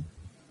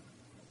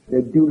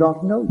 They do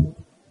not know you.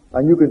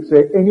 And you can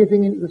say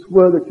anything in this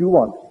world that you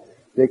want.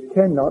 They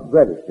cannot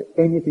register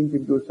anything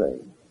that you're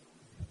saying.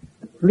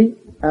 Complete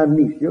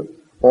amnesia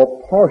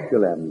or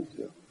partial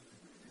amnesia.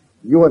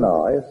 You and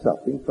I are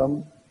suffering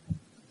from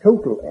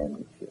total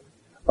amnesia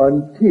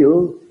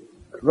until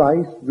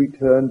Christ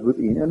returns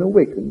within and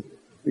awakens,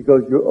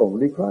 because you're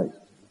only Christ.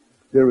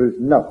 There is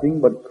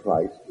nothing but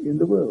Christ in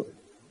the world.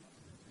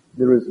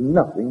 There is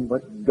nothing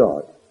but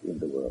God in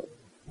the world.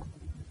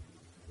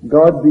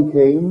 God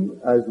became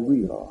as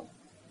we are,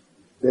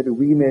 that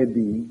we may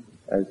be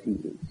as He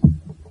is.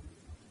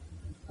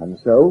 And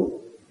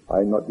so,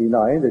 I'm not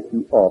denying that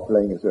you are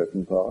playing a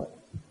certain part,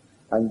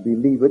 and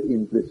believe it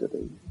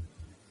implicitly.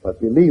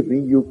 But believe me,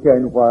 you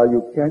can, while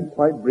you can't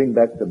quite bring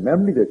back the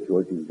memory that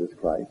you're Jesus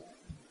Christ,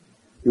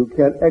 you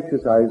can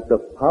exercise the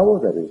power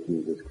that is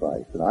Jesus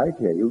Christ. And I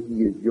tell you,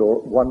 He is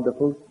your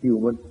wonderful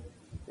human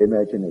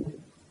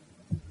imagination.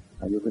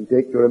 And you can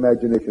take your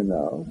imagination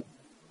now,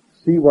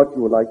 see what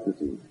you would like to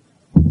see,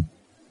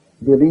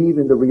 believe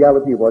in the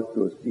reality of what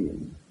you're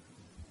seeing,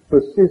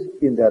 persist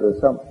in that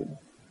assumption,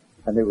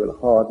 and it will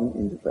harden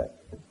into fact.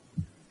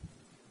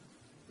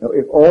 Now,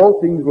 if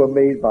all things were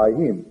made by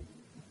Him,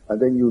 and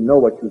then you know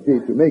what you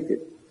did to make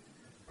it,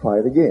 try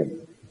it again.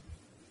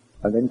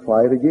 and then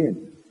try it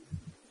again.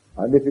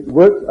 And if it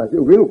works as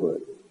it will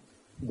work,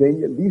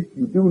 then at least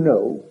you do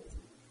know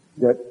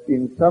that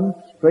in some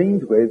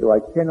strange way, though I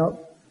cannot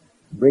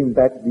bring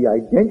back the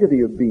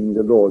identity of being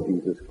the Lord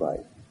Jesus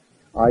Christ,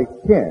 I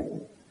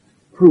can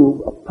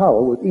prove a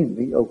power within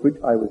me of which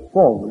I was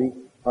formerly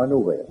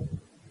unaware.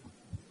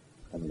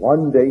 And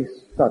one day,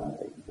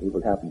 suddenly, it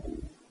will happen to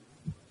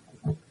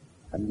you.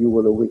 And you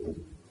will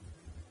awaken.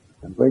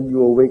 And when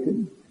you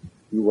awaken,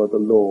 you are the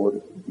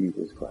Lord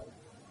Jesus Christ.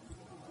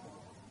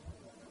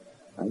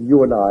 And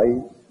you and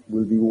I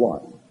will be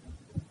one.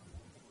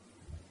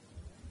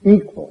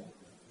 Equal.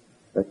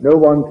 Let no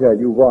one tell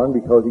you one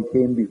because he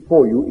came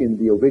before you in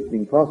the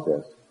awakening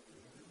process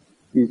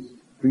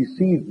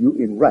precedes you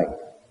in rank.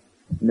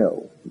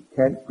 No, he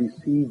can't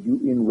precede you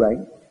in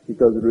rank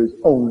because there is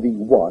only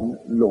one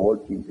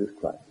Lord Jesus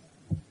Christ.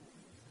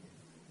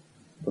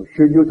 So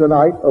should you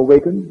tonight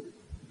awaken,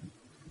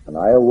 and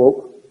I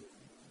awoke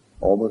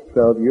almost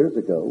 12 years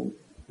ago,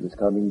 this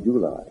coming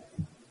July,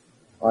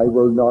 I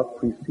will not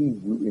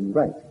precede you in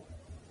rank.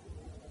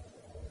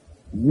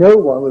 No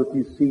one will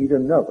precede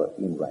another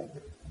in rank.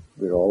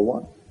 We're all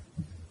one.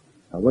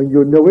 And when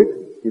you know it,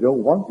 you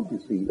don't want to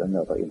precede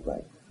another in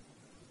rank.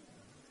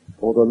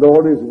 For the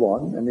Lord is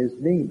one, and his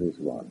name is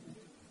one.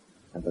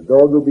 And the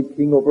Lord will be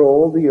king over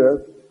all the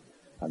earth,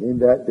 and in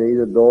that day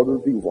the Lord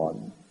will be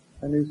one,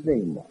 and his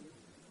name one.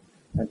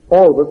 And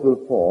all of us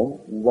will form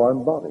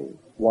one body,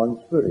 one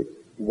spirit,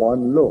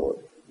 one Lord,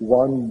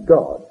 one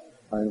God,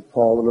 and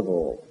Father of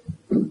all.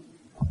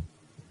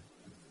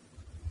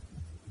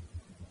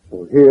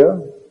 So here,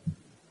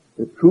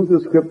 the truth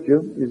of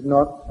Scripture is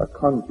not a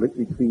conflict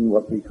between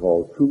what we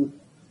call truth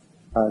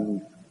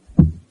and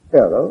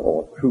error,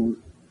 or truth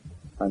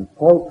and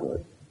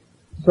falsehood,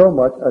 so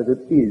much as it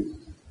is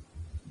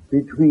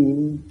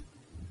between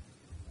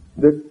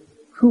the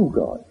true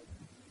God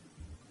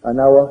and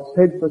our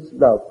steadfast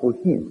love for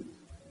him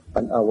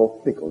and our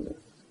fickleness.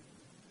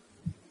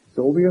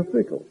 So we are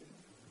fickle,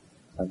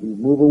 and we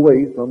move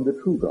away from the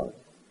true God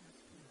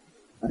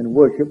and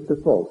worship the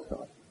false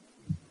God.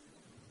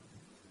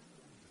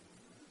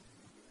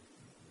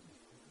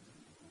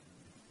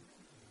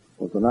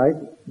 For tonight,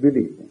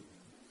 believe me,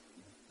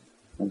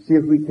 and see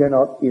if we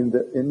cannot, in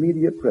the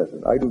immediate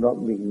present, I do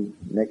not mean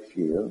next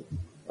year,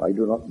 I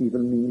do not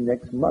even mean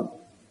next month,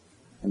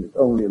 and it's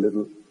only a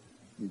little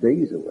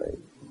days away,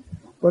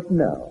 but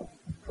now,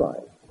 try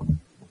it.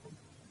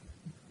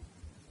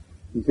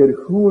 He said,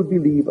 who will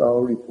believe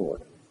our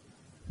report?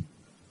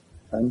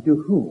 And to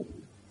whom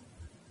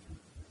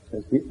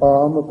has the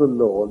arm of the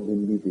Lord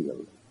been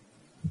revealed?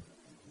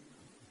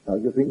 Now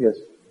you think that's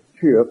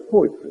sheer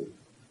poetry,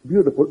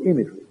 beautiful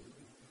imagery.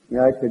 May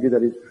I tell you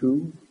that is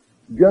true,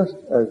 just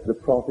as the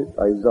prophet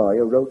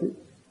Isaiah wrote it?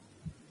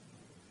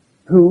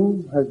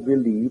 Who has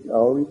believed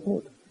our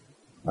report?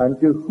 And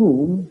to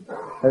whom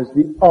has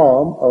the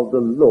arm of the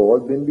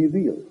Lord been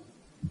revealed?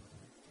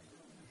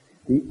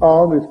 The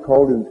arm is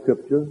called in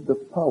Scripture the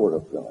power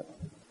of God.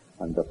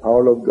 And the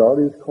power of God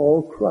is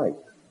called Christ.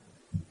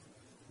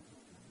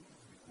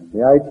 And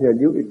may I tell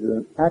you, it is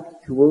an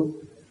actual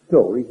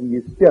story he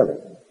is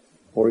telling,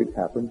 for it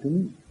happened to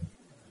me.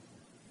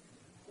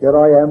 Here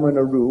I am in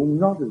a room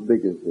not as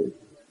big as this,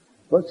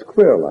 but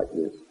square like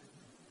this.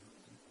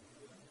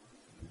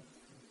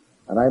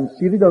 And I'm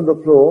seated on the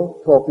floor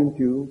talking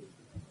to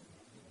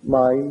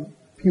my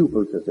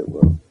pupils, as it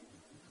were.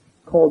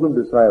 Call them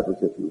disciples,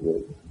 if you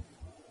will.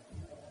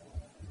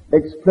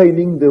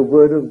 Explaining the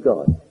Word of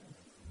God.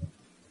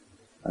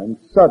 And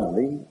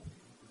suddenly,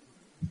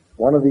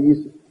 one of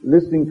these,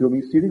 listening to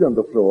me, seated on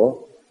the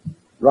floor,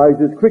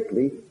 rises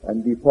quickly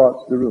and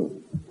departs the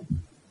room.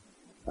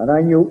 And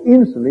I knew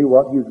instantly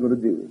what he was going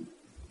to do.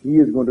 He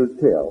is going to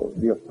tell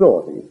the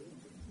authorities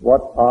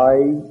what I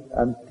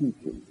am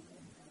teaching.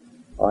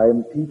 I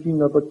am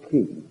teaching of a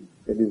king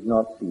that is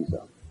not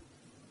Caesar.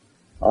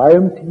 I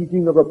am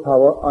teaching of a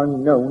power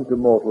unknown to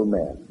mortal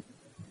man.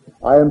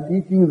 I am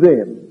teaching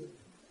them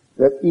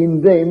that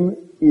in them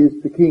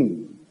is the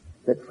king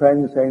that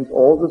transcends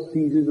all the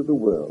Caesars of the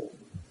world,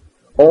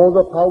 all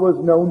the powers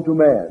known to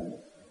man.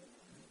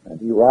 And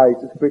he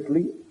rises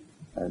quickly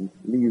and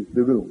leaves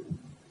the room.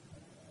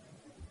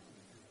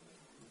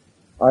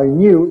 I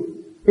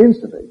knew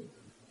instantly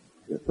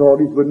the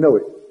authorities would know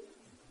it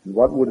and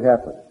what would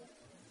happen.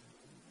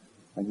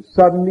 And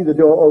suddenly the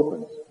door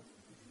opens,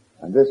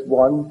 and this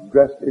one,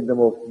 dressed in the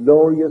most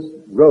glorious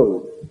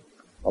robe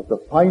of the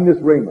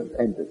finest raiment,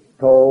 enters.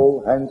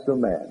 Tall,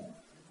 handsome man.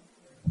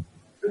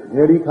 And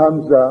here he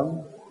comes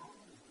down,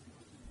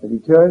 and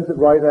he turns at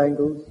right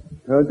angles,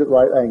 turns at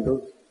right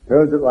angles,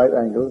 turns at right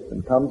angles,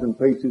 and comes and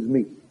faces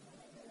me.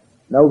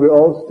 Now we're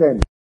all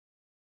standing.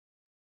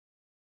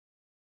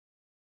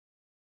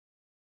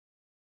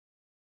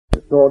 The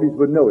authorities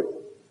would know it,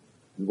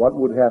 and what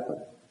would happen.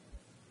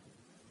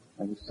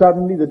 And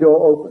suddenly the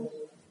door opens,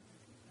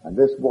 and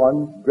this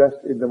one,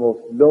 dressed in the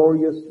most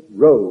glorious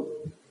robe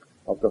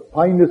of the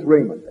finest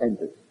raiment,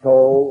 enters.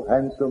 Tall,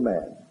 handsome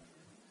man.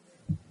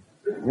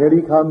 And here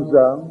he comes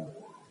down,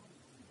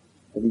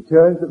 and he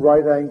turns at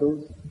right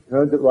angles,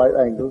 turns at right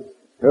angles,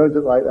 turns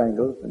at right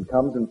angles, and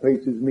comes and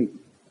faces me.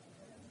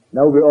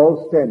 Now we're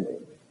all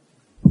standing.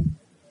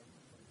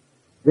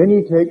 Then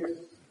he takes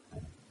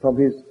from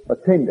his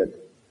attendant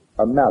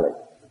a mallet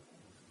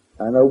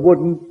and a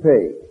wooden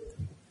peg,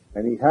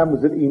 and he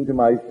hammers it into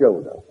my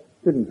shoulder.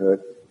 Didn't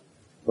hurt,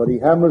 but he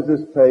hammers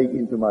this peg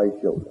into my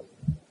shoulder.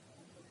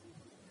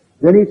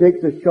 Then he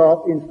takes a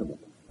sharp instrument,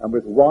 and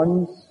with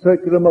one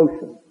circular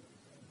motion,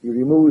 he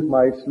removes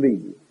my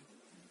sleeve,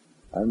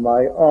 and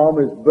my arm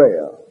is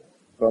bare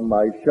from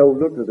my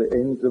shoulder to the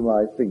ends of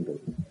my fingers,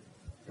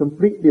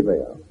 completely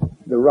bare,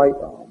 the right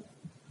arm.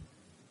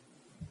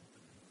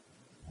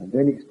 And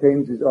then he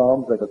extends his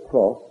arms like a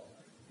cross,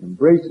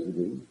 embraces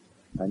me,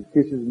 and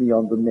kisses me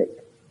on the neck.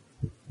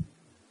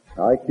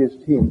 I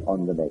kissed him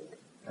on the neck.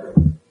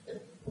 And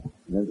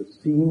then the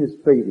scene is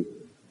fading,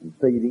 and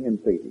fading, and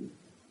fading.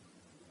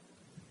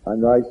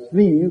 And my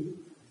sleeve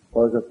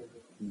was a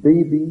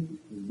baby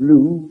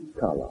blue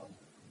color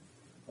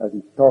as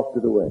he tossed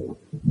it away.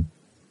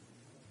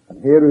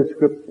 And here is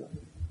scripture.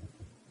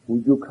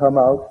 Would you come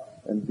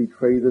out and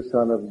betray the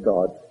Son of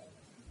God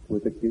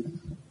with a kiss?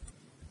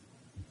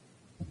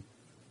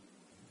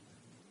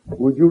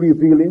 Would you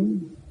reveal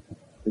him?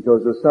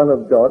 Because the Son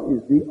of God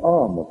is the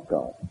arm of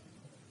God.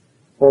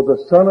 For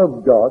the Son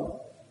of God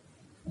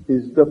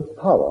is the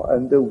power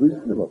and the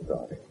wisdom of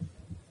God.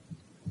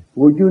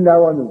 Would you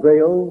now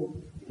unveil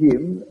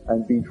him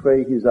and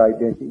betray his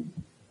identity?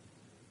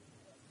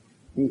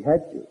 He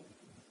had to.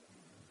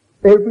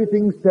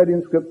 Everything said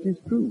in Scripture is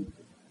true.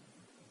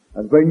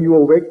 And when you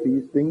awake,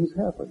 these things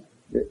happen.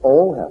 They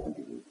all happen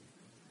to you.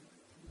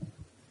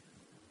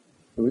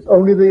 It was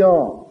only the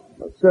arm.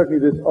 But certainly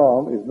this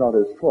arm is not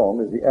as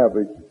strong as the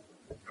average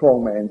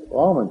strong man's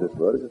arm in this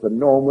world. It's a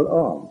normal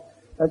arm.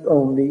 That's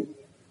only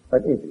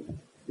an image.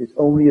 It's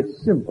only a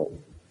symbol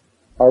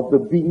of the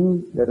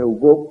being that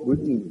awoke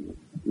within you.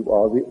 You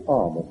are the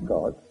arm of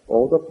God,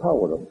 or the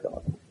power of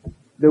God,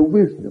 the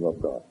wisdom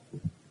of God.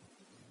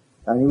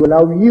 And he will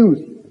now use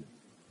you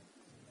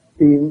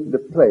in the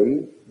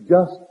play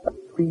just as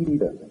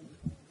predestined.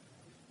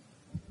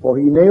 For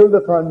he nailed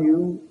upon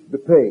you the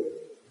peg,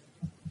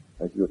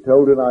 as you're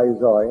told in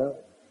Isaiah,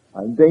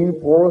 and then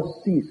for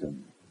a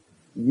season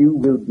you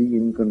will be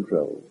in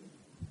control.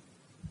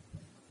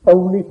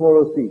 Only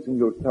for a season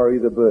you'll carry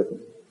the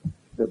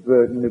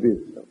burden of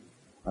Israel.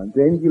 And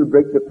then you'll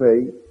break the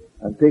peg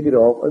and take it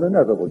off, and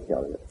another will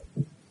carry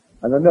it.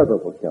 And another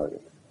will carry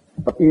it.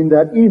 But in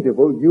that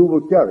interval you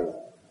will carry it.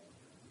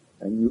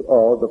 And you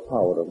are the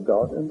power of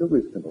God and the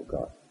wisdom of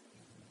God.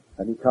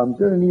 And he comes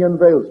in and he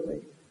unveils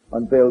me.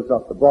 Unveils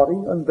not the body,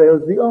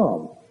 unveils the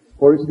arm.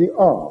 For it's the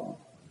arm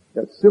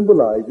that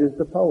symbolizes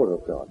the power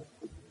of God,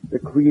 the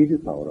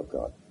creative power of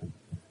God.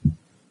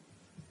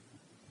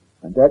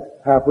 And that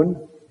happened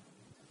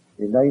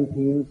in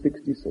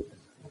 1966.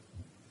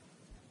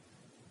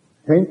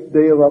 10th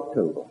day of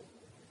October,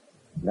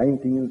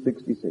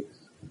 1966.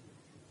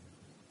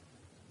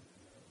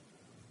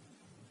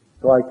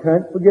 So I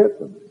can't forget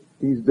them.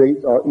 These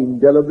dates are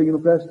indelibly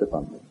impressed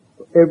upon me.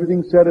 So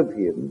everything said of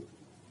him,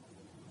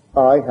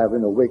 I,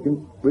 having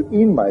awakened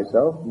within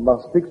myself,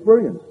 must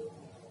experience.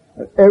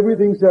 And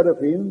everything said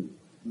of him,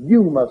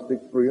 you must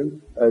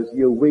experience as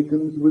he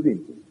awakens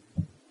within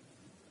you.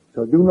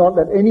 So do not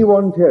let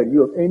anyone tell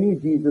you of any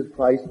Jesus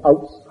Christ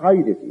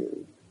outside of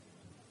you.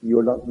 You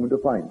are not going to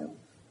find him.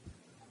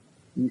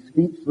 He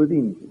speaks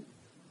within you,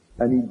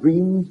 and he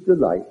dreams the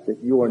life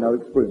that you are now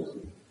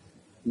experiencing.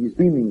 He's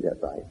dreaming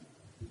that life.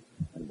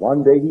 And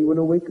one day he will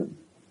awaken,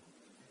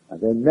 and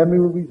then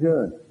memory will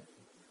return,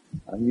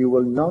 and you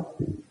will not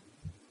be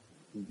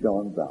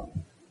John Brown.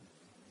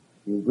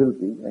 You will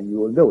be, and you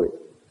will know it,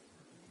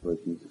 for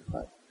Jesus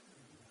Christ.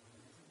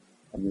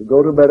 And you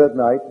go to bed at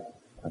night,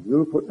 and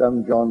you'll put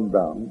down John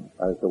Brown,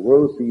 as the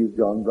world sees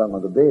John Brown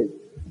on the bed,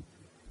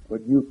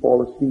 but you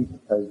fall asleep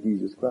as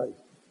Jesus Christ.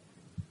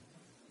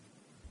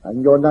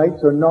 And your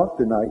nights are not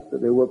the nights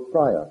that they were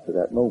prior to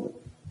that moment.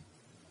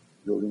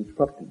 You're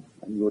instructing,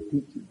 and you're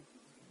teaching.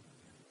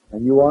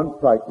 And you aren't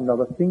frightened, not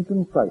a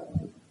thinking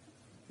frightened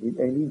in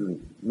any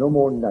dream. No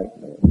more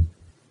nightmares.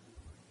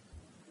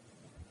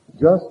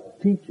 Just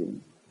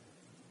teaching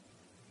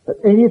that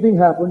anything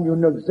happen, you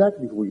know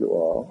exactly who you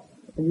are,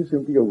 and you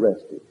simply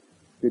arrest it.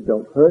 If it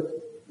don't hurt,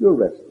 you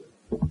arrest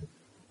it.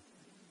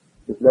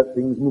 Just let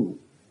things move.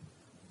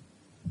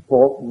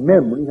 For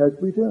memory has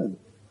returned.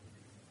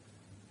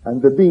 And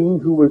the being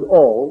who was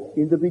all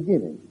in the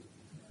beginning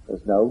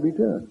has now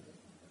returned.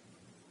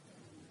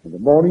 In the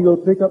morning you'll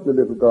pick up the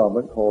little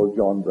garment called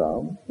John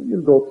Brown, and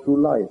you'll go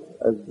through life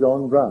as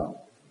John Brown,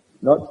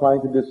 not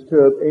trying to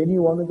disturb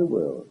anyone in the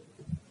world.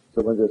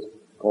 So when it's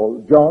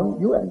called John,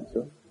 you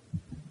answer.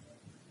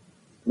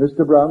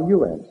 Mr. Brown,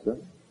 you answer.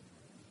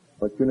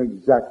 But you know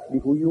exactly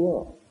who you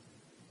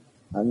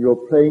are. And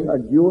you're playing a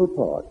dual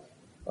part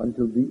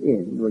until the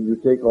end, when you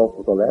take off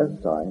for the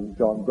last time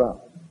John Brown.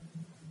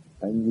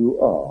 And you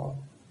are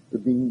the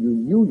being you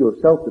knew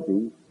yourself to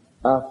be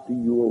after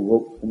you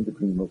awoke from the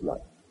dream of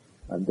life.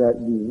 And that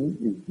being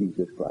is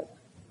Jesus Christ.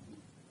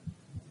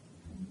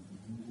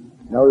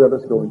 Now let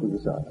us go into the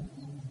silence.